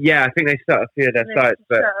 Yeah, I think they start a few of their sites,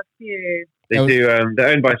 but they do. They're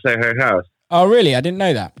owned by Soho House. Oh, really? I didn't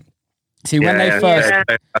know that. See, when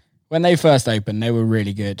they first opened, they were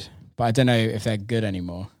really good, but I don't know if they're good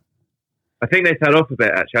anymore. I think they fell off a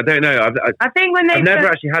bit. Actually, I don't know. I think when I've never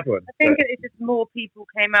actually had one. I think it's just more people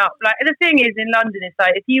came out. Like the thing is, in London, it's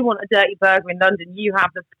like if you want a Dirty Burger in London, you have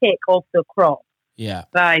the pick of the crop. Yeah.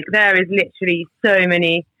 Like there is literally so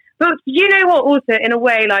many. But you know what? Also, in a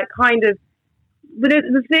way, like kind of. But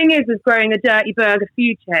the thing is, with growing a Dirty Burger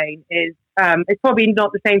food chain is it's probably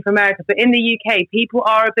not the same for America, but in the UK, people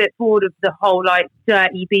are a bit bored of the whole like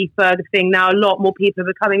dirty beef burger thing now. A lot more people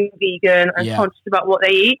are becoming vegan and conscious about what they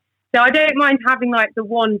eat. So I don't mind having like the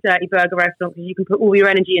one Dirty Burger restaurant because you can put all your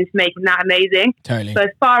energy into making that amazing. Totally. So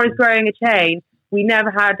as far as growing a chain, we never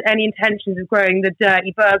had any intentions of growing the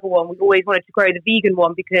Dirty Burger one. We always wanted to grow the vegan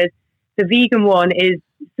one because the vegan one is,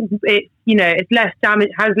 it's less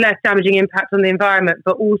damage, has less damaging impact on the environment,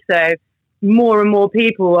 but also more and more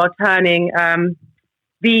people are turning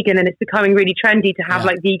vegan, and it's becoming really trendy to have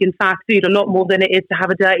like vegan fast food a lot more than it is to have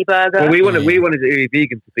a Dirty Burger. Well, we wanted Oowee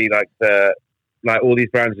vegan to be like all these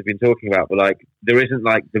brands have been talking about, but like there isn't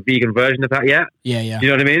like the vegan version of that yet. Yeah. Do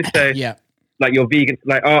you know what I mean? So like your vegan,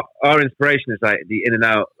 like our inspiration is like the In and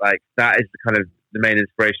Out, like that is the kind of the main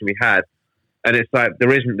inspiration we had. And it's like,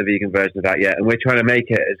 there isn't the vegan version of that yet. And we're trying to make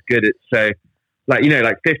it as good. So like,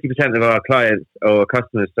 like 50% of our clients or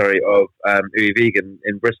customers, of Oowee Vegan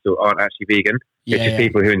in Bristol aren't actually vegan. It's just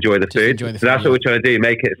people who enjoy the food. So that's what we're trying to do,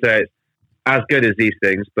 make it so it's as good as these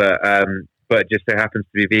things, but just so happens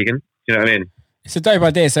to be vegan. Do you know what I mean? It's a dope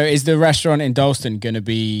idea. So is the restaurant in Dalston going to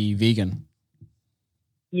be vegan?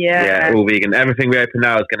 Yeah, all vegan. Everything we open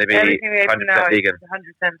now is going to be 100% vegan.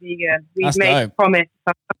 100% vegan. We've made a promise.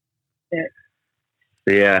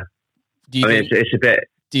 Yeah. It's a bit.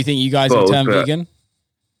 Do you think you guys will turn vegan?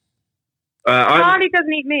 Charlie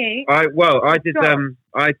doesn't eat meat. I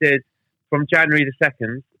did from January the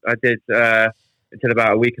 2nd. I did until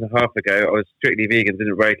about a week and a half ago. I was strictly vegan,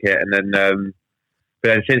 didn't break it, and then. But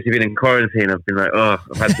then since we've been in quarantine, I've been like,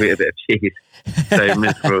 I've had to eat a bit of cheese. So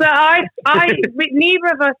miserable. So neither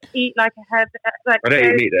of us eat like a head. Like, I don't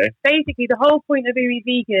eat meat though. Basically, the whole point of Oowee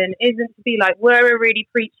Vegan isn't to be like, we're a really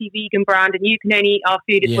preachy vegan brand and you can only eat our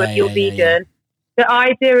food if you're vegan. Yeah. The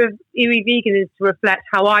idea of Oowee Vegan is to reflect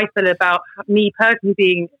how I feel about me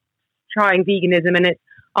personally trying veganism, and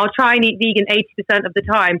I'll try and eat vegan 80% of the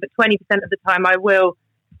time, but 20% of the time I will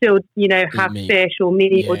still, have fish or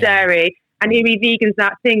meat or dairy. And Oowee Vegan's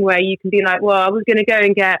that thing where you can be like, well, I was going to go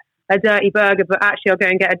and get a Dirty Burger, but actually I'll go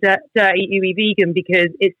and get a dirty Oowee Vegan because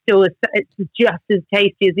it's just as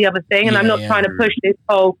tasty as the other thing. And I'm not trying to push this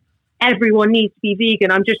whole everyone needs to be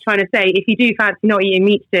vegan. I'm just trying to say, if you do fancy not eating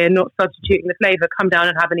meat today and not substituting the flavour, come down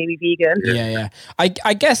and have an Oowee Vegan. Yeah.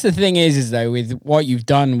 I guess the thing is though, with what you've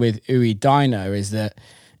done with Oowee Diner is that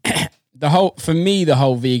the whole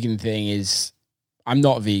vegan thing is, I'm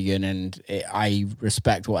not vegan and I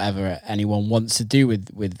respect whatever anyone wants to do with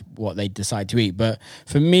what they decide to eat. But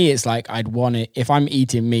for me, it's like I'd want it, if I'm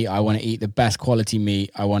eating meat, I want to eat the best quality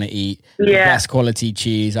meat. I want to eat the best quality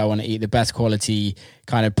cheese. I want to eat the best quality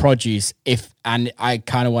kind of produce. And I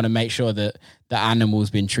kind of want to make sure that the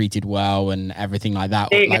animal's been treated well and everything like that,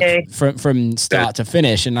 like from start to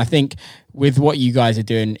finish. And I think with what you guys are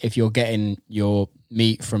doing, if you're getting your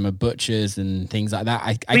meat from a butcher's and things like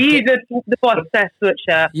that, we use the Foss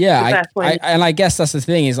butcher. Yeah, and I guess that's the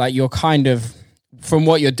thing is like you're kind of, from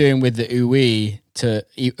what you're doing with the Oowee to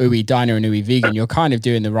Oowee Diner and Oowee Vegan, you're kind of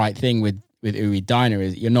doing the right thing with Oowee Diner.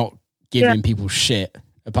 Is you're not giving people shit.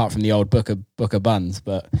 Apart from the old Booker buns,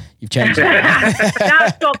 but you've changed it.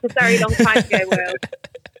 That stopped a very long time ago,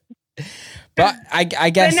 Will. But I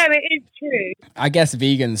guess... But no, it is true. I guess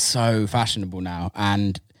vegan's so fashionable now.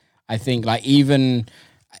 And I think like even...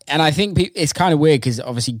 And I think it's kind of weird because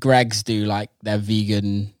obviously Greggs do like their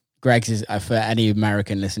vegan... Greggs is, for any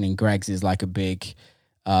American listening, Greggs is like a big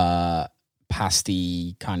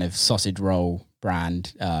pasty kind of sausage roll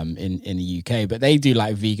brand in the UK, but they do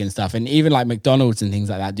like vegan stuff, and even like McDonald's and things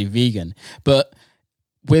like that do vegan. But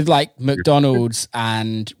with like McDonald's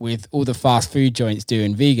and with all the fast food joints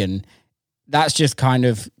doing vegan, that's just kind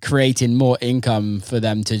of creating more income for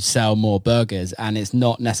them to sell more burgers, and it's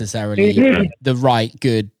not necessarily the right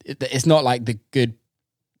good. It's not like the good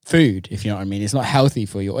food, if you know what I mean. It's not healthy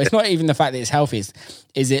for you. It's not even the fact that it's healthy.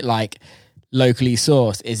 Is it like locally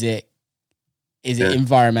sourced? Is it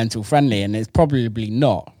environmental friendly? And it's probably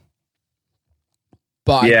not.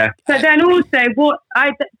 But But then also, what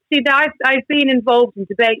I see that I've been involved in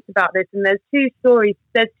debates about this, and there's two stories.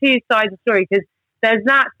 There's two sides of the story, because there's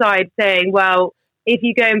that side saying, well, if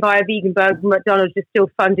you go and buy a vegan burger from McDonald's, you're still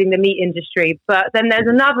funding the meat industry. But then there's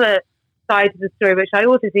another side of the story, which I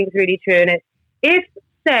also think is really true, and it's if,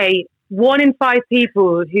 say, 1 in 5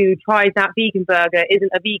 people who tries that vegan burger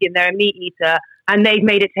isn't a vegan, they're a meat eater, and they've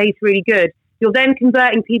made it taste really good, you're then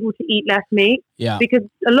converting people to eat less meat. Yeah. Because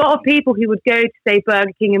a lot of people who would go to, say,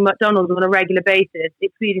 Burger King and McDonald's on a regular basis,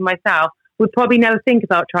 including myself, would probably never think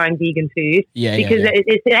about trying vegan food. Because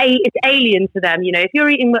it's alien to them. You know, if you're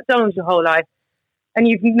eating McDonald's your whole life and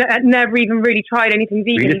you've never even really tried anything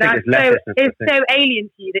vegan, it's so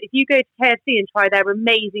alien to you that if you go to KFC and try their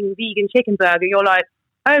amazing vegan chicken burger, you're like,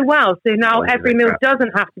 oh wow, so now every meal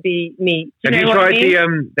doesn't have to be meat. Have you tried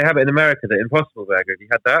they have it in America, the Impossible Burger? Have you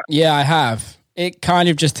had that? Yeah, I have. It kind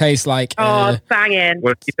of just tastes like banging.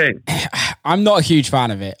 What do you think? I'm not a huge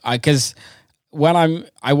fan of it, because when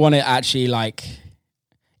I want it actually, like,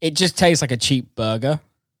 it just tastes like a cheap burger.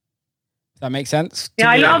 Does that make sense?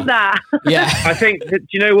 Yeah, I love that. Yeah. I think, do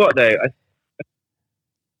you know what though?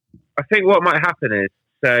 I think what might happen is,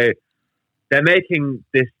 so they're making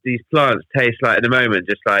these plants taste like, at the moment,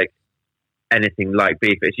 just like anything like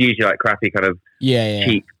beef. It's usually like crappy kind of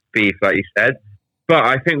cheap beef, like you said. But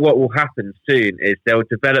I think what will happen soon is they'll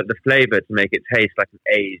develop the flavour to make it taste like an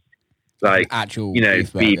aged, like actual,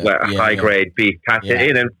 beef, like a high grade beef patty. Yeah.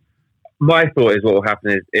 You know, my thought is what will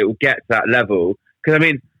happen is it will get to that level. Because I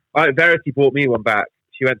mean, Verity brought me one back.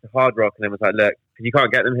 She went to Hard Rock and then was like, "Look, because you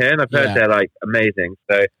can't get them here," and I've heard they're like amazing.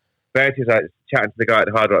 So Verity was like chatting to the guy at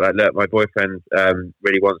the Hard Rock, like, "Look, my boyfriend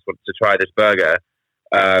really wants to try this burger.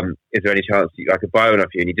 Is there any chance I could buy one off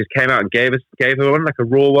you?" And he just came out and gave her one, like a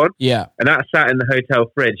raw one. Yeah. And that sat in the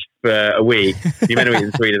hotel fridge for a week. She went to eat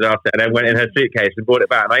in Sweden after, and then went in her suitcase and brought it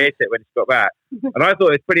back. And I ate it when she got back. And I thought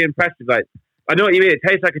it was pretty impressive. Like, I know what you mean. It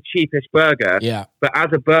tastes like a cheapish burger. Yeah. But as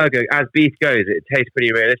a burger, as beef goes, it tastes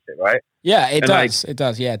pretty realistic, right? Yeah, it does. It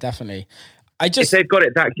does. Yeah, definitely. If they've got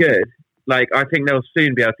it that good, like, I think they'll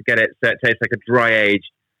soon be able to get it so it tastes like a dry aged,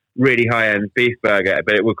 really high end beef burger,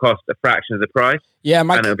 but it will cost a fraction of the price. Yeah,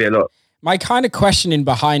 and it'll be a lot. My kind of questioning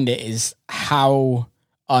behind it is, how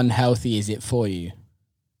unhealthy is it for you?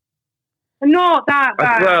 Not that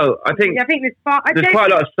bad. Well, I think there's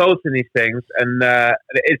quite a lot of salt in these things, and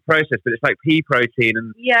it is processed, but it's like pea protein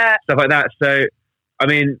and stuff like that. So, I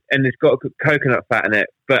mean, and it's got coconut fat in it,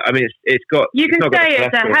 but I mean, it's got. You can say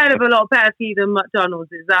it's a hell of a lot better for you than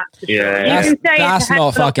McDonald's, is that for sure? Yeah, that's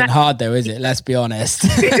not fucking hard, though, is it? Let's be honest. No,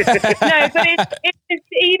 but it's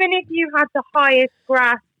even if you had the highest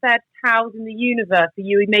grass-fed cows in the universe, and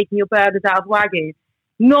you were making your burgers out of Wagyu,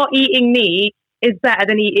 not eating meat is better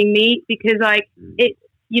than eating meat, because, like, it's,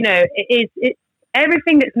 you know, it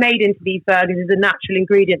everything that's made into these burgers is a natural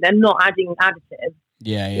ingredient. They're not adding additives.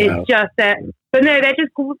 Yeah. It's just that, but no, they're just,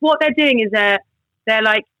 what they're doing is they're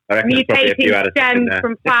like mutating stems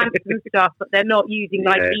from plants and stuff, but they're not using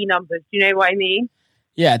like E numbers. Do you know what I mean?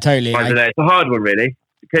 Yeah, totally. I don't know. It's a hard one, really,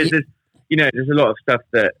 because there's a lot of stuff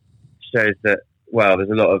that shows that. Well, there's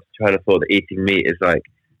a lot of trying to thought that eating meat is like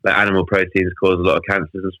animal proteins cause a lot of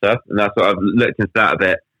cancers and stuff, and that's what I've looked into that a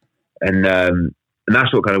bit, and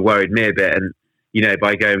that's what kind of worried me a bit. And you know,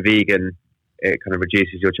 by going vegan, it kind of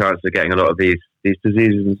reduces your chance of getting a lot of these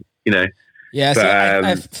diseases. You know. Yeah,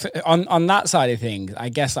 so on that side of things, I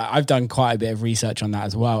guess I've done quite a bit of research on that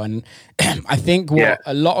as well, and I think what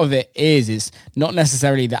a lot of it is not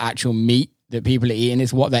necessarily the actual meat that people are eating;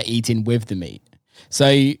 it's what they're eating with the meat.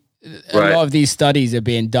 So a lot of these studies are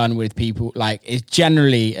being done with people, like, it's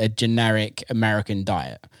generally a generic American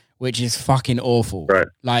diet, which is fucking awful. Right.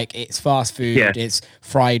 Like, it's fast food, it's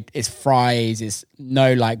fries, it's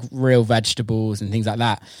no like real vegetables and things like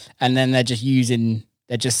that, and then they're just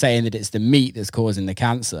saying that it's the meat that's causing the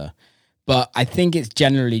cancer. But I think it's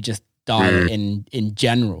generally just diet in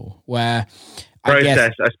general, where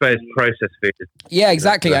I suppose processed food. Yeah,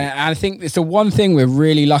 exactly. And I think it's the one thing we're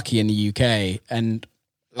really lucky in the UK, and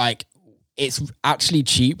like, it's actually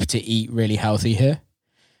cheap to eat really healthy here.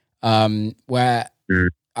 Where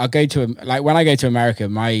I'll go to, like, when I go to America,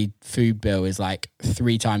 my food bill is like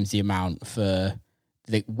 3 times the amount for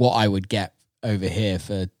what I would get over here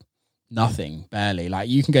for nothing, barely. Like,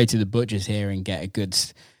 you can go to the butcher's here and get a good,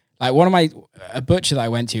 like, a butcher that I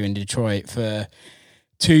went to in Detroit for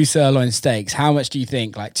 2 sirloin steaks. How much do you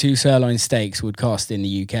think like 2 sirloin steaks would cost in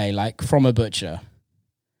the UK, like, from a butcher?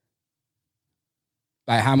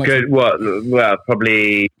 Like, how much? Good. What? Well,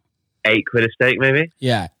 probably £8 a steak, maybe.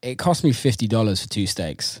 Yeah, it cost me $50 for 2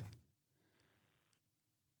 steaks.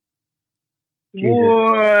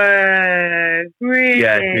 Whoa, really?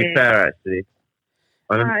 Yeah, to be fair, actually.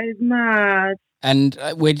 That is mad. And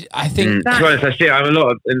I think to be honest, actually, I'm a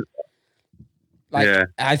lot of.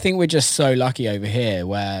 I think we're just so lucky over here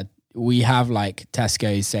where we have like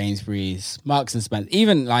Tesco's, Sainsbury's, Marks and Spencer,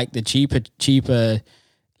 even like the cheaper,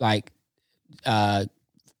 like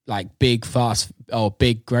big fast or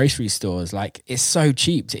big grocery stores. Like it's so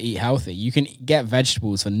cheap to eat healthy. You can get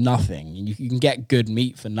vegetables for nothing. You can get good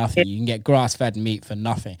meat for nothing. You can get grass-fed meat for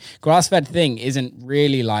nothing. Grass-fed thing isn't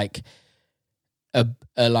really like a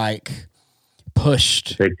like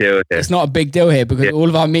pushed. Big deal here. It's not a big deal here because all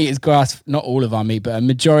of our meat is not all of our meat, but a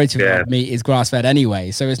majority of our meat is grass-fed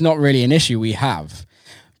anyway. So it's not really an issue we have.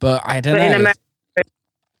 But I don't know.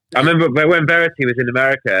 I remember when Verity was in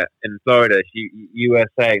America, in Florida, you were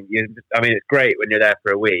saying, it's great when you're there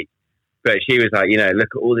for a week, but she was like, look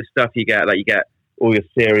at all this stuff you get, like you get all your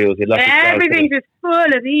cereals, your Lucky Charms, everything's just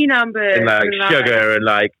full of E numbers. And like sugar and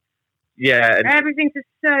like, and everything's just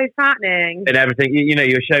so fattening. And everything, you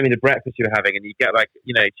were showing me the breakfast you were having, and you get like,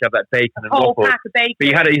 you have that bacon and whole waffle. Pack of bacon.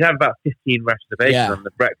 But you'd have about 15 rest of the bacon on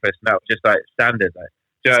the breakfast, and that was just like standard. Like,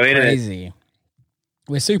 do you know what I mean? Crazy.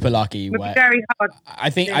 We're super lucky. We're very hard. I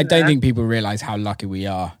don't think people realize how lucky we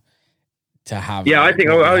are to have. Yeah, I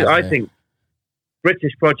think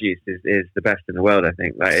British produce is the best in the world. I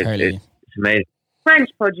think it's amazing. French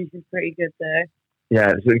produce is pretty good though.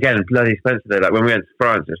 Yeah, it's, again, bloody expensive though. Like when we went to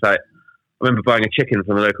France, it's like I remember buying a chicken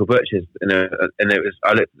from the local butcher's, and it was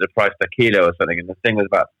I looked at the price per kilo or something, and the thing was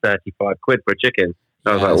about £35 for a chicken.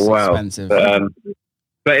 And I was like, wow. Expensive.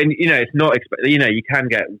 But it's not expensive. You can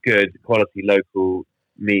get good quality local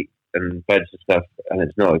meat and veg and stuff, and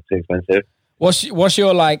it's not too expensive. What's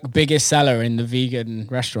your like biggest seller in the vegan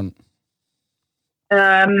restaurant?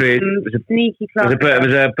 Sneaky Clucker. It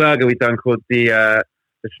was a burger we'd done called the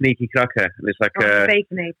Sneaky Clucker, and it's like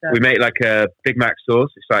Baconator. We make like a Big Mac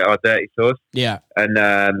sauce. It's like our dirty sauce. Yeah, and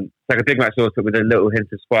it's like a Big Mac sauce but with a little hint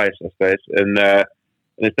of spice, I suppose. And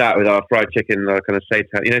it's that with our fried chicken, our kind of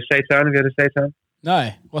seitan. You know seitan? Have you heard of seitan?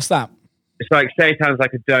 No. What's that? It's like seitan's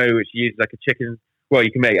like a dough which you use like a chicken. Well,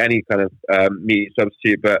 you can make any kind of meat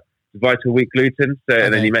substitute, but it's vital wheat gluten. So,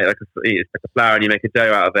 and then you make it's like a flour, and you make a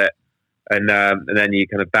dough out of it, and then you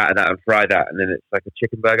kind of batter that and fry that, and then it's like a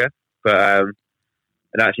chicken burger. But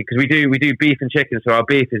and actually, because we do beef and chicken, so our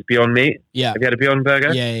beef is Beyond Meat. Yeah. Have you had a Beyond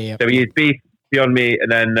Burger? Yeah. So we use beef, Beyond Meat, and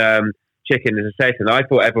then chicken is a seitan. I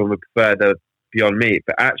thought everyone would prefer the Beyond Meat,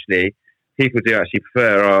 but actually, people do actually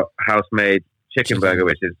prefer our house-made chicken burger,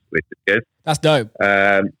 which is good. That's dope.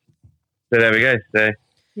 So there we go. So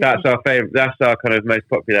that's our favorite. That's our kind of most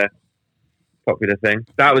popular thing.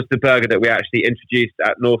 That was the burger that we actually introduced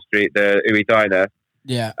at North Street, the Oowee Diner.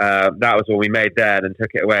 Yeah. That was what we made there, and then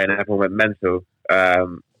took it away, and everyone went mental.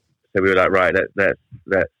 So we were like, right, let's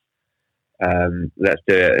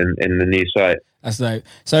do it in the new site. That's dope.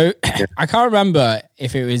 So I can't remember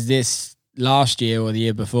if it was this last year or the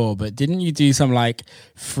year before, but didn't you do some like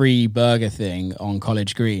free burger thing on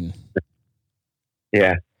College Green?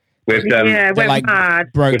 Yeah. With went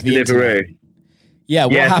mad. Broke with the Deliveroo. internet. Yeah,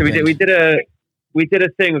 what happened? So we did a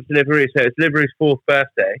thing with Deliveroo. So it's Deliveroo's 4th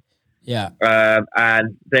birthday. Yeah.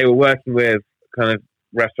 And they were working with kind of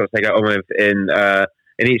restaurants they got on with in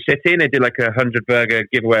each city, and they did like 100 burger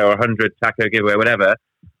giveaway or 100 taco giveaway, whatever.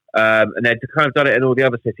 And they'd kind of done it in all the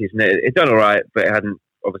other cities, and it done all right, but it hadn't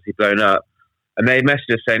obviously blown up. And they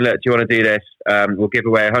messaged us saying, look, do you want to do this? We'll give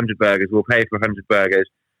away 100 burgers. We'll pay for 100 burgers.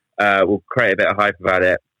 We'll create a bit of hype about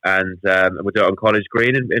it. And we'll do it on College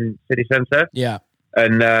Green in City Centre. Yeah.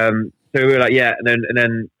 And so we were like, yeah. And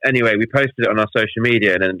then anyway, we posted it on our social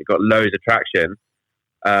media, and then it got loads of traction.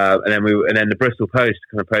 And then the Bristol Post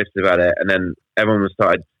kind of posted about it, and then everyone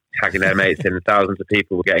started tagging their mates in, and thousands of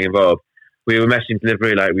people were getting involved. We were messaging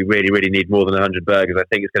Deliveroo like, we really, really need more than 100 burgers. I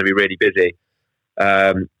think it's going to be really busy.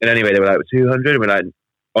 And anyway, they were like 200, and we're like,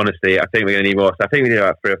 honestly, I think we're going to need more. So I think we did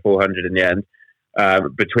about 300 or 400 in the end.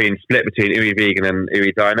 Split between Oowee Vegan and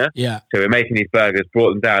Oowee Diner. Yeah. So we're making these burgers, brought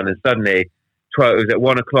them down, and suddenly, it was at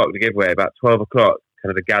 1 o'clock the giveaway. About 12 o'clock,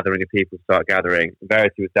 kind of a gathering of people start gathering.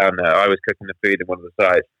 Verity was down there. I was cooking the food in one of the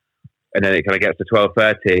sides, and then it kind of gets to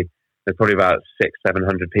 12:30. There's probably about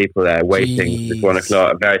 600-700 people there waiting. It's 1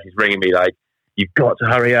 o'clock, and Verity's ringing me like, "You've got to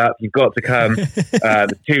hurry up. You've got to come.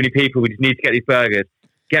 There's too many people. We just need to get these burgers."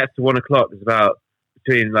 Gets to 1 o'clock. There's about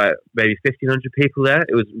between like maybe 1,500 people there.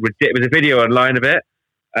 It was a video online of it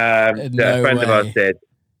that a friend of ours did,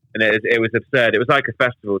 and it was absurd. It was like a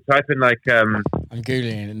festival. Type in like I'm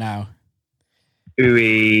googling it now.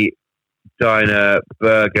 Oowee Diner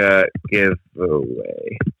burger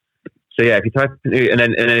giveaway. So yeah, if you type and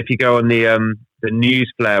then if you go on the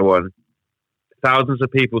news flare one, thousands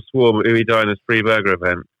of people swarm at Oowee Diner's free burger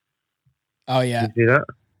event. Oh yeah, did you see that?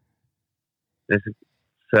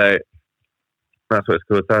 So that's what it's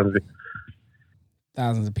called.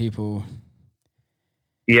 Thousands of people.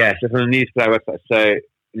 Yeah, so from the news flare website. So and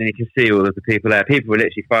then you can see all of the people there. People were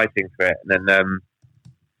literally fighting for it, and then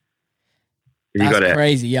you got it.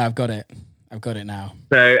 Crazy. Yeah, I've got it. I've got it now.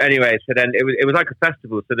 So anyway, so then it was like a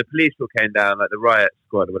festival. So the police all came down, like the riot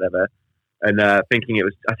squad or whatever, and thinking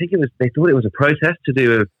they thought it was a protest to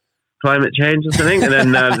do with climate change or something. And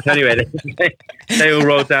then so anyway, they all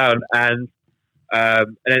rolled down and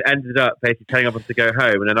it ended up basically telling us to go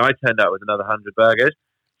home. And then I turned up with another 100 burgers.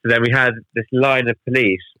 So then we had this line of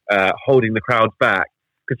police holding the crowds back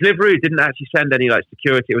because Deliveroo didn't actually send any like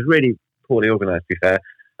security. It was really poorly organised, to be fair,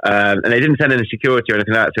 and they didn't send any security or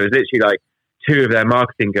anything like that. So it was literally like two of their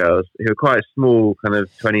marketing girls who were quite small, kind of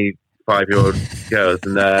 25-year-old girls,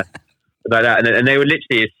 and like that. And they were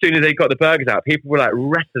literally, as soon as they got the burgers out, people were like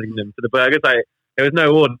wrestling them for the burgers. Like there was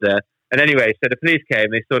no order there. And anyway, so the police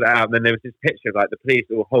came, they sorted it out, and then there was this picture of like the police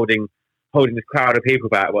all holding this crowd of people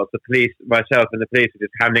back, whilst the police, myself and the police were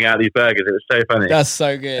just handing out these burgers. It was so funny. That's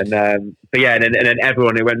so good. And but yeah, and then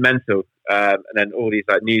everyone, it went mental. And then all these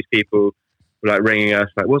like news people were like ringing us,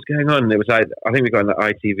 like, "What's going on?" And it was like, I think we got on the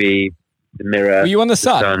ITV. The Mirror. Were you on the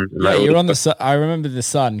Sun? Like, yeah, you're on the Sun. I remember the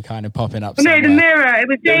Sun kind of popping up. No, the Mirror. It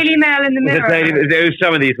was Daily Mail and the Mirror. It was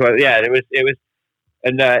some of these ones. Yeah, it was,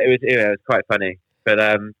 and it was quite funny. But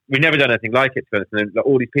we've never done anything like it, to be honest. And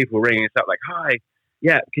all these people were ringing us up, like, "Hi,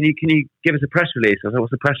 yeah, can you give us a press release?" I was like,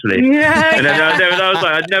 "What's a press release?" Yeah. And then I was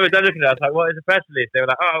like, I'd never done anything. I was like, "What is a press release?" They were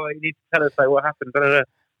like, "Oh, well, you need to tell us like what happened." Blah, blah,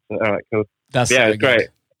 blah. All right, cool. That's yeah, it was great.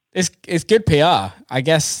 It's good PR, I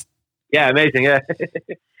guess. Yeah, amazing. Yeah.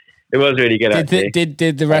 It was really good.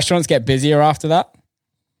 Did the restaurants get busier after that?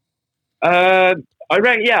 I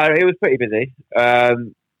reckon, yeah, it was pretty busy. I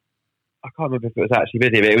can't remember if it was actually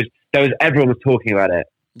busy, but everyone was talking about it.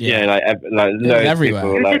 Yeah, you know, like loads everywhere.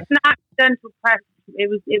 People, it was just an accidental press.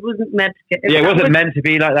 It wasn't meant to get. It wasn't meant to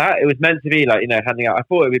be like that. It was meant to be like, you know, handing out. I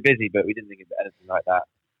thought it would be busy, but we didn't think of anything like that.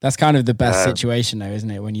 That's kind of the best situation, though, isn't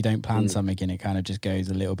it? When you don't plan something and it kind of just goes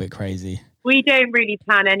a little bit crazy. We don't really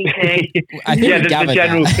plan anything. I think the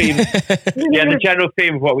general theme. Yeah, the general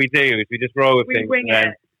theme of what we do is we just roll with things and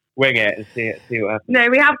then wing it and see what happens. No,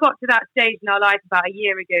 we have got to that stage in our life about a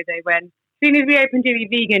year ago, though, when as soon as we open Oowee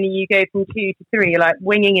Vegan and you go from 2 to 3, like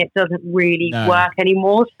winging it doesn't really work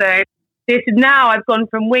anymore. So this is now I've gone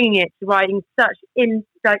from winging it to writing such in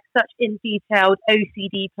detailed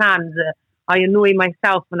OCD plans that I annoy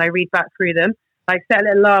myself when I read back through them. Like set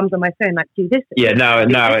little alarms on my phone, like do this. Yeah, no, it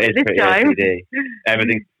is pretty OCD.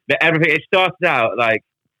 Everything. It started out like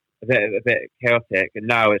a bit chaotic, and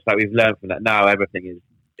now it's like we've learned from that. Now everything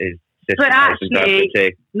is. But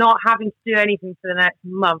actually, not having to do anything for the next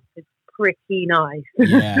month is pretty nice.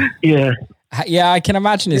 Yeah, I can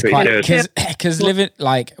imagine it's quite because living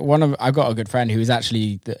like I've got a good friend who is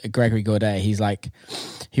actually Gregory Gourdet.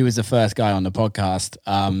 He was the first guy on the podcast.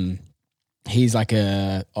 He's like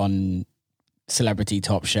on Celebrity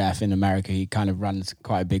Top Chef in America. He kind of runs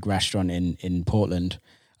quite a big restaurant in Portland,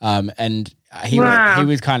 and he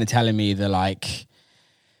was kind of telling me the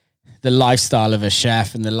lifestyle of a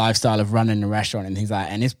chef and the lifestyle of running a restaurant and things like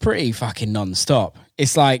that, and it's pretty fucking non-stop.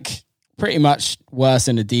 It's like pretty much worse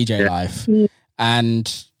than a DJ life,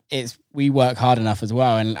 and we work hard enough as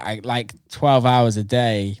well, and like 12 hours a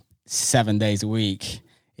day, 7 days a week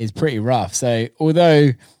is pretty rough. So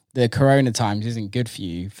although the corona times isn't good for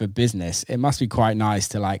you for business, it must be quite nice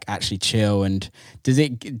to like actually chill. And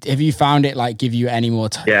have you found it like give you any more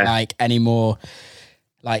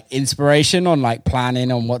like inspiration on like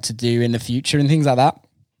planning on what to do in the future and things like that?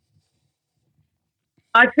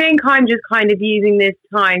 I think I'm just kind of using this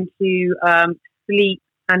time to sleep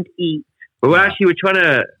and eat. Well, actually, we've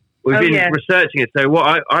been researching it. So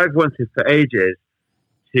what I've wanted for ages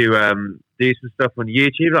to do some stuff on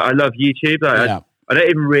YouTube. Like, I love YouTube. Like, I don't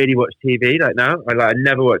even really watch TV like now. I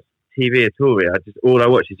never watch TV at all. Really. All I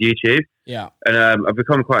watch is YouTube. Yeah. And I've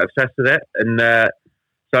become quite obsessed with it. And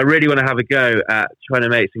so I really want to have a go at trying to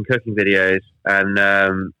make some cooking videos and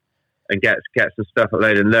get some stuff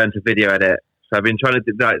uploaded and learn to video edit. So I've been trying to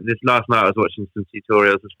do that. This last night I was watching some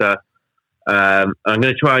tutorials and stuff. I'm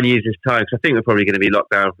going to try and use this time because I think we're probably going to be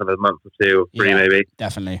locked down for another month or 2 or 3 maybe.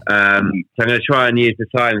 Definitely. So I'm going to try and use the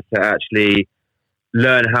time to actually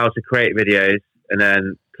learn how to create videos and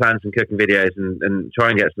then plan some cooking videos and try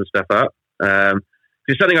and get some stuff up.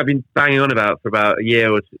 It's something I've been banging on about for about a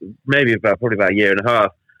year or probably about a year and a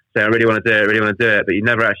half. So I really want to do it, but you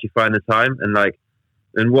never actually find the time. And like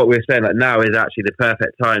and what we're saying, like, now is actually the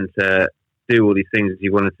perfect time to do all these things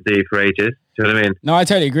you wanted to do for ages. Do you know what I mean? No, I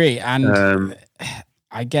totally agree. And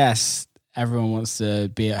I guess everyone wants to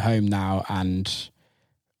be at home now and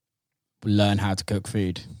learn how to cook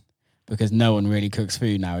food, because no one really cooks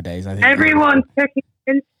food nowadays. I think everyone's cooking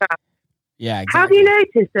Instagram. Yeah, exactly. Have you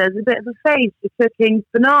noticed there's a bit of a phase for cooking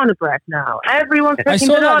banana bread now? Everyone's cooking I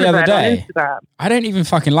saw that the banana other bread on day. Instagram. I don't even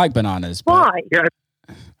fucking like bananas. But Why? Yeah.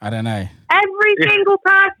 I don't know. Every single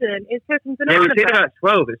person is cooking Yeah, banana we've seen bread. about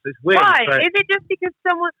 12. It's weird. Why? It's like- Is it just because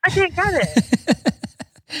someone... I don't get it.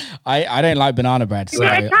 I don't like banana bread. Is So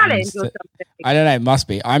it a challenge or something? I don't know. It must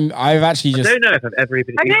be. I've actually I just. don't know if I've ever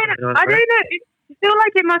even I eaten don't banana know. bread. I feel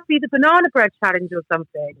like it must be the banana bread challenge or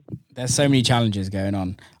something. There's so many challenges going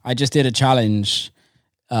on. I just did a challenge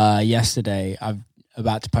yesterday. I'm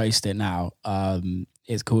about to post it now.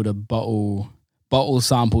 It's called a bottle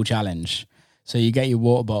sample challenge. So you get your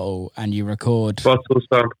water bottle and you record. Bottle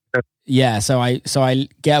sample. Yeah. So I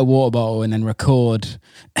get a water bottle and then record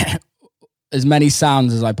as many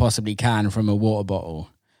sounds as I possibly can from a water bottle,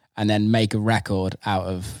 and then make a record out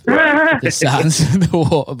of the sounds of the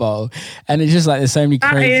water bottle. And it's just like there's so many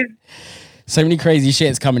crazy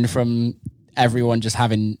shits coming from everyone just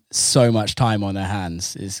having so much time on their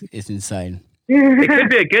hands. It's insane. It could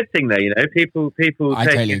be a good thing, though. You know, people. I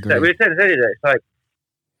totally agree. We said it earlier. It's like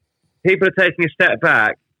people are taking a step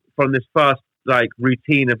back from this fast, like,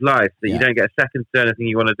 routine of life that you don't get a second to do anything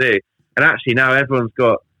you want to do. And actually, now everyone's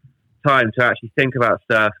got time to actually think about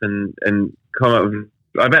stuff and come up with.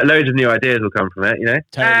 I bet loads of new ideas will come from it. You know.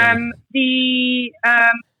 Totally.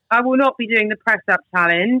 I will not be doing the press up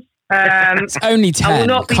challenge. It's only 10. I will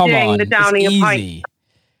not be Come doing on. the downing It's of pints. easy.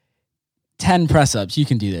 10 press ups. You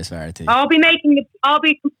can do this, Verity. I'll be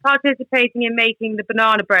participating in making the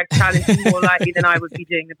banana bread challenge more likely than I would be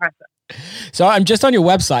doing the press up. So I'm just on your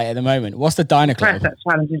website at the moment. What's the Diner Club? Press up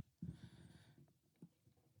challenges.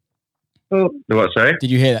 The what? Sorry. Did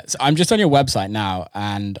you hear that? So I'm just on your website now,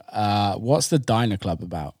 and what's the Diner Club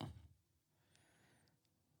about?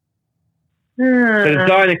 So the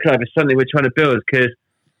Diner Club is something we're trying to build, because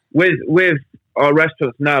with our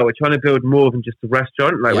restaurants now, we're trying to build more than just a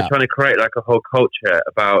restaurant. Like, we're trying to create like a whole culture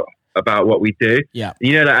about what we do. Yeah.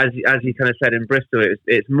 You know, that as you kind of said in Bristol,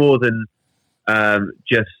 it's more than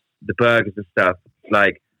just the burgers and stuff.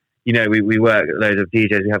 Like, you know, we work at loads of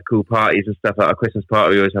DJs. We have cool parties and stuff. Like our Christmas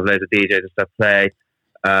party, we always have loads of DJs and stuff play.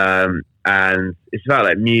 And it's about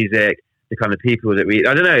like music, the kind of people that we.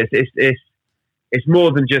 I don't know. It's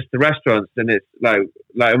more than just the restaurants, and it's like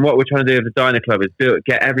and what we're trying to do with the Diner Club is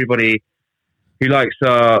get everybody who likes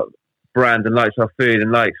our brand and likes our food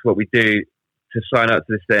and likes what we do to sign up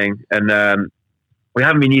to this thing. And we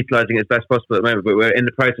haven't been utilising it as best possible at the moment, but we're in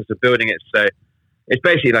the process of building it. So it's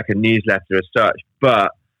basically like a newsletter as such,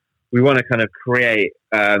 but we want to kind of create,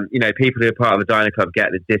 you know, people who are part of the Diner Club get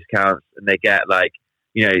the discounts, and they get like,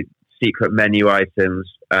 you know, secret menu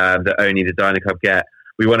items that only the Diner Club get.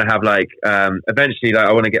 We want to have like, eventually, like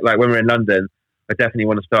I want to get like, when we're in London, I definitely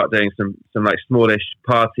want to start doing some like smallish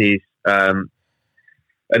parties, and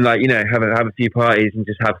like, you know, have a few parties and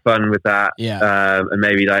just have fun with that. Yeah. And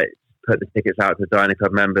maybe like put the tickets out to Diner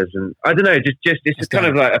Club members, and I don't know, just it's just kind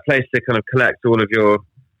of like a place to kind of collect all of your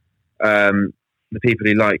the people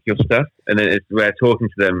who like your stuff, and then we're talking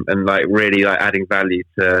to them and like really like adding value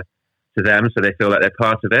to them, so they feel like they're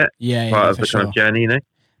part of it, part of the kind of journey, you know.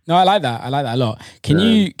 No, I like that a lot. Can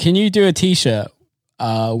you do a t-shirt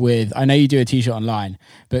with, I know you do a t-shirt online,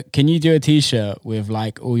 but can you do a t-shirt with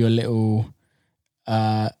like all your little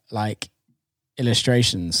like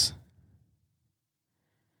illustrations?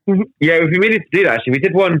 Yeah, we've been meaning to do that actually. We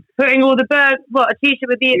did one putting all a t-shirt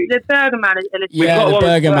with the Burger Man illustrated. Yeah, the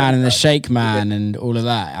Burger Man and the Shake Man and all of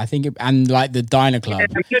that. I think and like the Diner Club.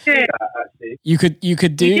 You could do. You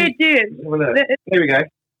did do it. Here we go.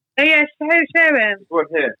 Oh yeah, show him. One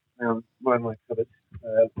here. Why am I covered?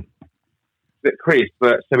 A bit creased,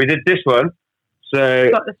 but so we did this one.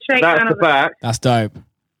 So that's the back. That's dope.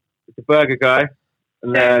 It's a burger guy,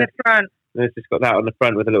 and then the front. And it's just got that on the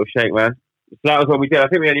front with a little Shake Man. So that was what we did. I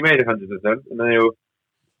think we only made 100 of them, and then they all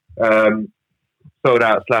sold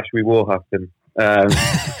out. / we wall huffed them.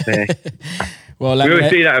 Well, we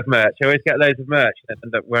always do that with merch. I always get loads of merch and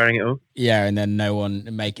end up wearing it all. Yeah, and then no one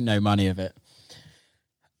making no money of it.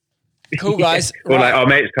 Cool, guys. Or like our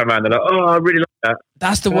mates come around, they're like, "Oh, I really like that."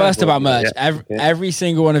 That's the worst about merch. Yeah. Every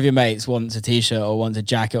single one of your mates wants a t-shirt or wants a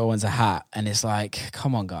jacket or wants a hat, and it's like,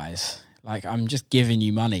 come on, guys. Like, I'm just giving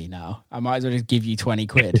you money now. I might as well just give you 20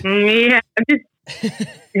 quid. Yeah. To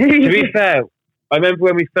be fair, I remember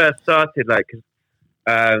when we first started, like, 'cause,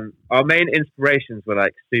 our main inspirations were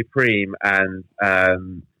like Supreme and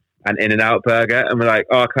and In-N-Out Burger, and we're like,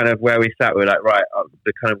 kind of where we sat, we're like, right,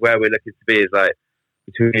 the kind of where we're looking to be is like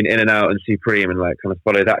between In-N-Out and Supreme, and like kind of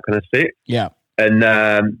follow that kind of suit. Yeah. And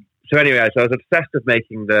so anyway, so I was obsessed with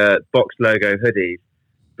making the box logo hoodies,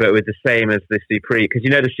 but with the same as the Supreme, because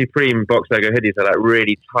the Supreme box logo hoodies are like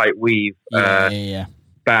really tight weave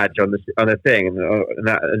badge on the thing, and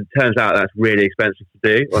it turns out that's really expensive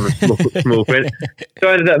to do on a small print. So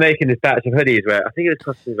I ended up making this batch of hoodies where I think it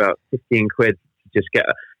was costing me about 15 quid to just get.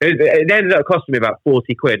 It ended up costing me about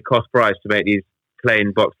 40 quid cost price to make these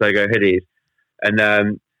plain box logo hoodies, and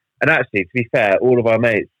actually, to be fair, all of our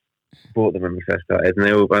mates bought them when we first started, and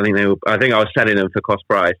I think I was selling them for cost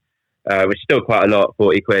price, which is still quite a lot,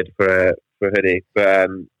 40 quid for a hoodie. But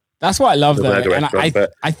that's what I love though, and I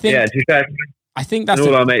think to be fair, I think that's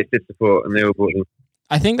all our mates did support, and they all bought them.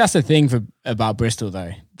 I think that's the thing about Bristol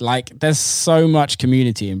though. Like, there's so much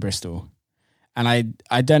community in Bristol, and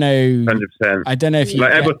I don't know. 100%. I don't know if you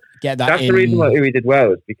get that. That's the reason why Oowee did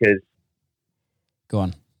well, is because. Go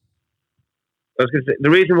on. I was going to say, the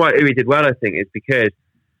reason why Oowee did well, I think, is because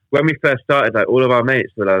when we first started, like, all of our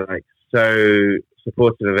mates were like so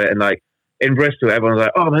supportive of it, and like in Bristol, everyone was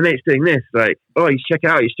like, "Oh, my mate's doing this," like, "Oh, you should check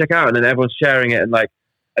it out," and then everyone's sharing it, and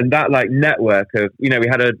that like network of, we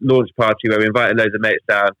had a launch party where we invited loads of mates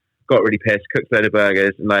down, got really pissed, cooked a load of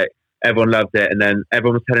burgers, and like everyone loved it, and then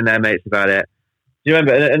everyone was telling their mates about it. Do you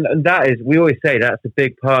remember? And that is, we always say that's a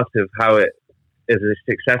big part of how it is, the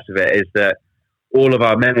success of it, is that all of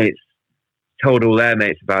our mates told all their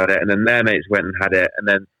mates about it, and then their mates went and had it, and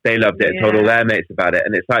then they loved it and told all their mates about it,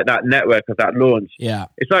 and it's like that network of that launch. Yeah,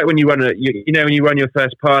 it's like when you run when you run your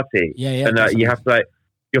first party, and you have to, like,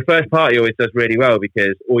 your first party always does really well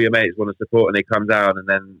because all your mates want to support and they come down, and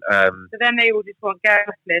then so then they all just want gas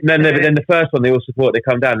lists. Then the first one they all support, they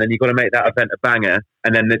come down, and then you've got to make that event a banger,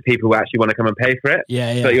 and then the people actually want to come and pay for it.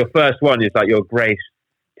 So your first one is like your grace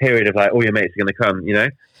period of like all your mates are going to come,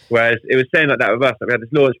 Whereas it was saying like that with us. Like, we had this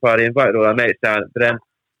launch party, invited all our mates down, but then,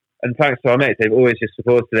 and thanks to our mates, they've always just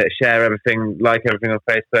supported it, share everything, like everything on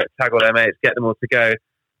Facebook, tag all their mates, get them all to go,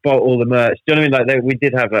 bought all the merch. Do you know what I mean? Like, we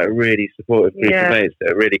did have like a really supportive group of mates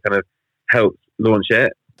that really kind of helped launch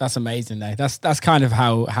it. That's amazing, though. That's kind of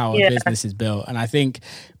how a business is built, and I think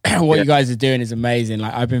what you guys are doing is amazing.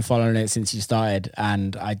 Like, I've been following it since you started,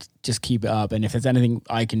 and I just keep it up. And if there's anything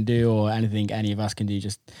I can do or anything any of us can do,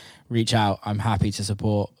 just reach out. I'm happy to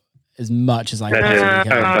support as much as I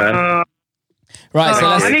possibly can. Right, so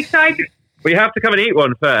I'm excited. We have to come and eat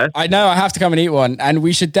one first. I know I have to come and eat one, and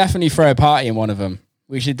we should definitely throw a party in one of them.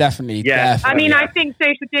 We should definitely. I mean, I think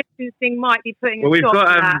social distancing might be putting a stop to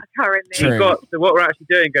that currently. So what we're actually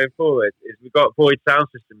doing going forward is we've got Void sound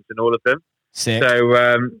systems in all of them. Sick.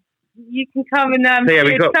 So you can come and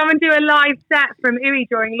come and do a live set from Oowee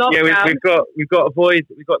during lockdown. Yeah, we've got a Void.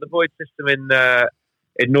 We've got the Void system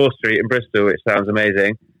in North Street in Bristol, which sounds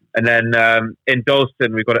amazing. And then in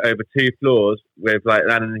Dalston, we've got it over 2 floors with like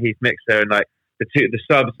Landon and Heath mixer, and like the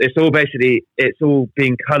subs. It's all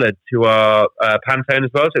being coloured to our Pantone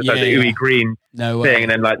as well. So it's like the Oowee green thing,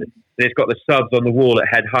 and then like it's got the subs on the wall at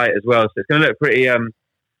head height as well. So it's going to look pretty.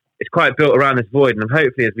 It's quite built around this Void, and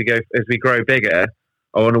hopefully as we grow bigger,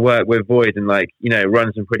 I want to work with Void and like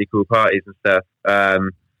run some pretty cool parties and stuff,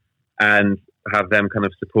 and have them kind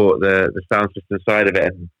of support the sound system side of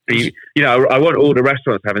it. And be, I want all the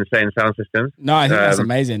restaurants having the same sound systems. No, I think that's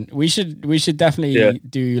amazing. We should definitely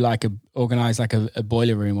do organize like a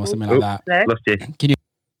boiler room or something like that. Lost you. Can you?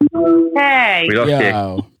 Hey, we lost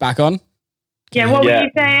you. Back on. Yeah, what were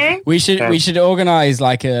you saying? We should organize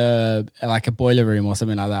like a boiler room or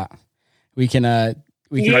something like that. We can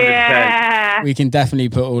we can definitely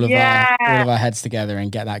put all of our heads together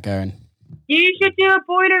and get that going. You should do a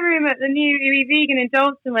boiler room at the new Oowee Vegan in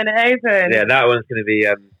Dalston when it opens. Yeah, that one's going to be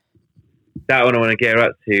that one. I want to gear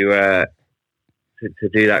up to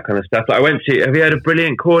do that kind of stuff. Like, I went to. Have you heard of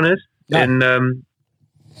Brilliant Corners? No.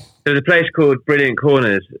 There's a place called Brilliant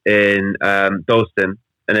Corners in Dalston,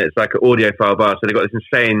 and it's like an audiophile bar. So they've got this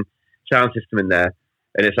insane sound system in there,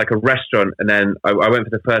 and it's like a restaurant. And then I went for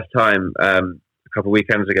the first time a couple of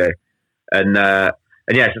weekends ago, and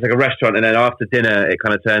yeah, it's just like a restaurant, and then after dinner it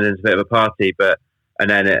kind of turns into a bit of a party, and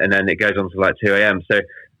then it goes on to like 2 a.m. So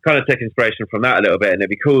kind of take inspiration from that a little bit, and it'd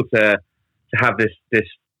be cool to have this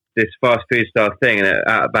fast food style thing. And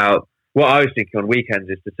at about, what I was thinking on weekends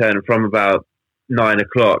is to turn from about 9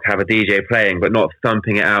 o'clock, have a DJ playing, but not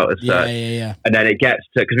thumping it out as such. Yeah. And then it gets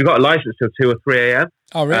to, because we've got a license till 2 or 3 a.m.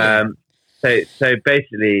 Oh, really? So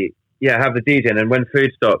basically, have the DJ, and then when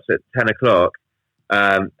food stops at 10 o'clock.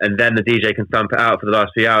 And then the DJ can thump it out for the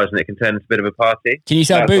last few hours, and it can turn into a bit of a party. Can you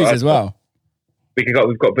sell booze as well? We've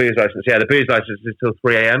got booze license. Yeah, the booze license is till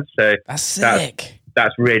 3 a.m. So that's sick.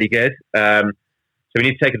 that's really good. So we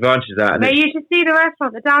need to take advantage of that. And But you should see the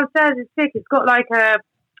restaurant. The downstairs is sick. It's got like a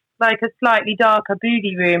slightly darker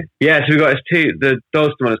booty room. yeah, so we've got the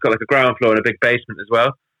Dalston one. It's got like a ground floor and a big basement as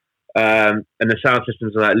well. And the sound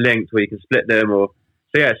systems are like linked where you can split them. So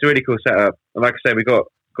yeah, it's a really cool setup. And like I said, we got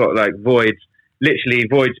like literally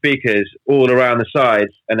void speakers all around the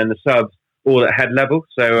sides, and then the subs all at head level.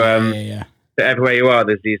 So so everywhere you are,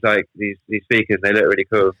 there's these speakers. They look really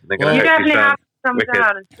cool. You definitely have to come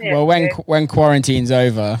down and see. Well, when quarantine's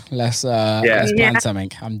over, let's plan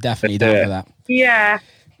something. I'm definitely down for that. Yeah.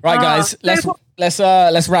 Right, guys,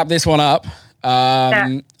 let's wrap this one up,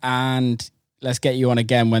 and let's get you on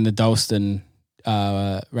again when the Dalston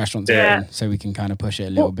restaurant's open, so we can kind of push it a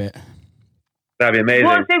little bit. That'd be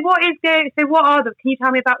amazing. Can you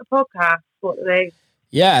tell me about the podcast? What are they?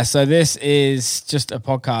 Yeah, so this is just a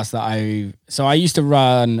podcast that I used to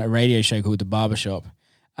run a radio show called The Barbershop,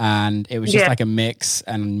 and it was just like a mix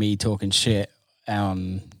and me talking shit,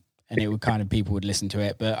 and it would kind of, people would listen to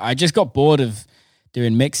it, but I just got bored of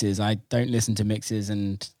doing mixes. I don't listen to mixes,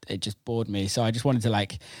 and it just bored me. So I just wanted to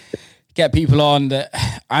like get people on that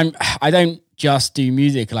I don't just do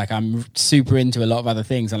music. Like, I'm super into a lot of other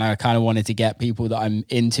things, and I kind of wanted to get people that I'm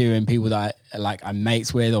into and people that I'm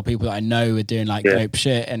mates with, or people that I know are doing like dope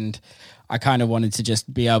shit. And I kind of wanted to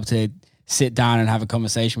just be able to sit down and have a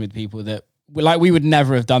conversation with people that we would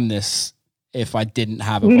never have done this if I didn't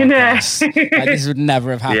have a podcast. Like, this would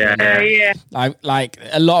never have happened. Like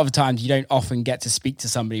a lot of times you don't often get to speak to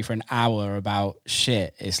somebody for an hour about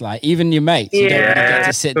shit. It's like, even your mates, you don't really get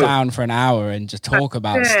to sit down for an hour and just talk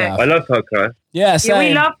about stuff. I love podcasts. Yeah,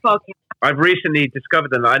 we love podcasts. I've recently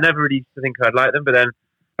discovered them. I never really used to think I'd like them, but then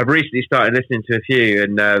I've recently started listening to a few,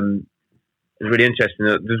 and it's really interesting.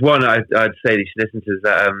 There's one I'd say you should listen to, is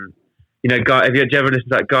that have you ever listened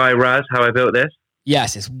to that Guy Raz, How I Built This?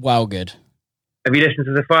 Yes, it's well good. Have you listened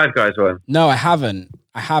to the Five Guys one? No, I haven't.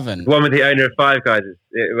 The one with the owner of Five Guys.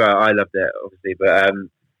 I loved it, obviously, but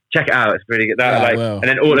check it out. It's really good. And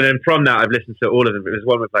then from that, I've listened to all of them. It was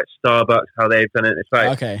one with like Starbucks, how they've done it. It's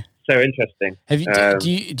like so interesting. Have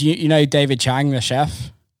you do you know David Chang, the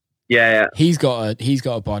chef? Yeah. He's got a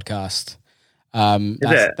podcast.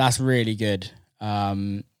 That's really good.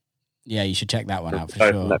 Yeah, you should check that one out for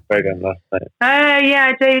sure. That program last night.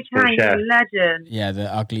 Yeah, David Chang, a legend. Yeah,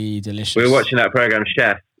 the Ugly Delicious. We were watching that program,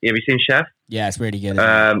 Chef. Have you seen Chef? Yeah, it's really good.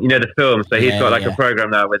 The film. So he's got a program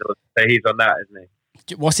now with us. So he's on that, isn't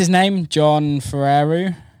he? What's his name? John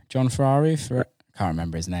Ferrari. Can't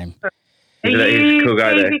remember his name. He's a cool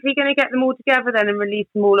guy. Basically, going to get them all together then and release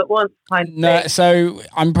them all at once, kind of thing. So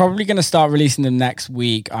I'm probably going to start releasing them next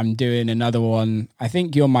week. I'm doing another one. I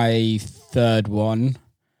think you're my third one.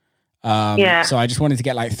 So I just wanted to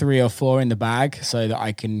get like 3 or 4 in the bag so that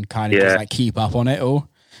I can kind of just like keep up on it all.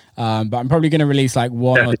 But I'm probably going to release like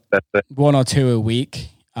one or two a week.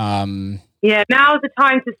 Yeah, now's the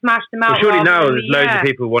time to smash them out. Well, surely now there's loads of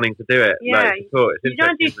people wanting to do it. Yeah, you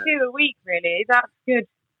don't do 2 a week, really. That's good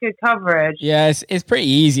coverage. Yeah, it's pretty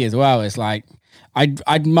easy as well. It's like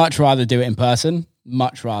I'd much rather do it in person,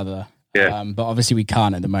 much rather. Yeah. But obviously we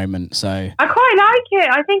can't at the moment. So I quite like it.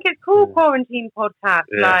 I think it's cool quarantine podcast.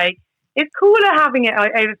 Yeah. Like, it's cooler having it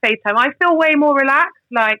over FaceTime. I feel way more relaxed.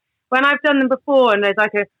 Like, when I've done them before and there's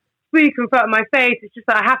like a speaker in front of my face, it's just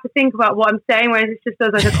like I have to think about what I'm saying, whereas it's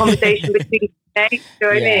just like a conversation between mates. Do you know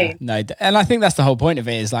what I mean? No, and I think that's the whole point of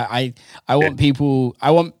it. Is like I want people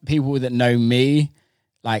that know me,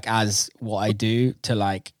 like, as what I do, to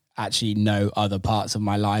like actually know other parts of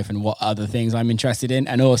my life and what other things I'm interested in,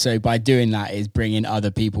 and also by doing that is bringing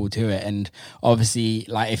other people to it. And obviously,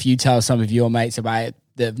 like, if you tell some of your mates about it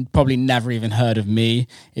that probably never even heard of me,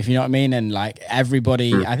 if you know what I mean, and like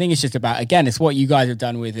everybody, I think it's just about, again, it's what you guys have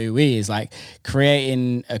done with Oowee, is like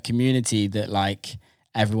creating a community that like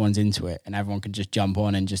everyone's into it and everyone can just jump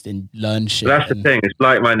on and just learn shit. Well, that's the thing, it's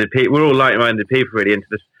like-minded people. We're all like-minded people really into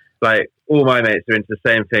this. Like, all my mates are into the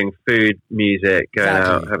same thing: food, music, going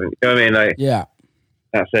out, having. You know what I mean? Like, yeah,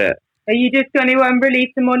 that's it. Are you just going to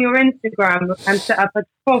release them on your Instagram and set up a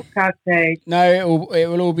podcast page? No, it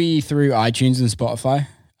will all be through iTunes and Spotify,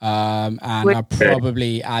 and I'll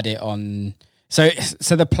probably add it on. So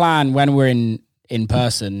the plan when we're in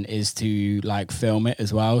person is to like film it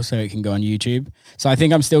as well, so it can go on YouTube. So I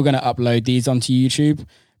think I'm still going to upload these onto YouTube,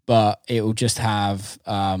 but it will just have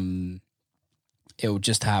the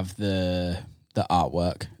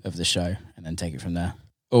artwork of the show and then take it from there.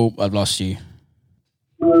 Oh, I've lost you.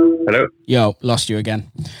 Hello? Yo, lost you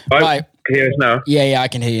again. Right. Can you hear us now? Yeah, I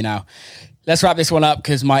can hear you now. Let's wrap this one up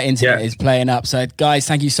because my internet is playing up. So, guys,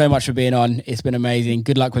 thank you so much for being on. It's been amazing.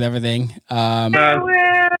 Good luck with everything.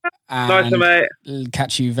 Nice, mate.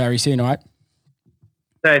 Catch you very soon, all right?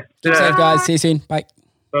 Safe. Keep safe, guys. See you soon. Bye.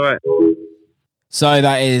 Bye. So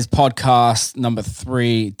that is podcast number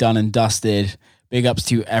 3 done and dusted. Big ups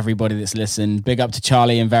to everybody that's listened. Big up to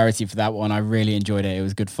Charlie and Verity for that one. I really enjoyed it. It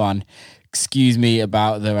was good fun. Excuse me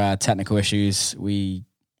about the technical issues.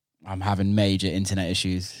 I'm having major internet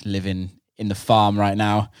issues living in the farm right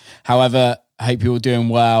now. However, I hope you're all doing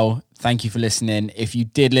well. Thank you for listening. If you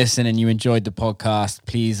did listen and you enjoyed the podcast,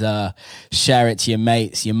 please share it to your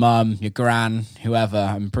mates, your mum, your gran, whoever.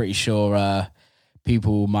 I'm pretty sure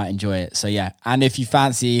people might enjoy it. So yeah, and if you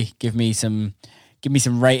fancy, give me some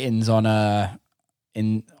ratings on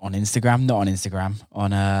Instagram, not on Instagram,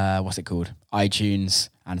 on what's it called? iTunes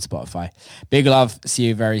and Spotify. Big love. See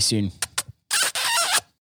you very soon.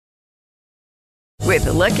 With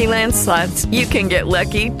the Lucky Land Slots, you can get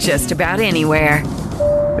lucky just about anywhere.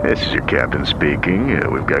 This is your captain speaking.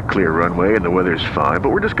 We've got clear runway and the weather's fine, but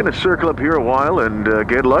we're just going to circle up here a while and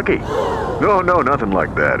get lucky. No, nothing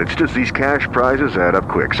like that. It's just these cash prizes add up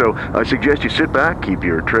quick. So I suggest you sit back, keep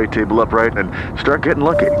your tray table upright, and start getting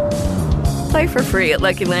lucky. Play for free at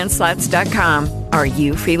LuckyLandSlots.com. Are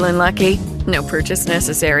you feeling lucky? No purchase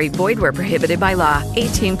necessary. Void where prohibited by law.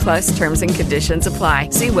 18+ terms and conditions apply.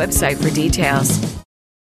 See website for details.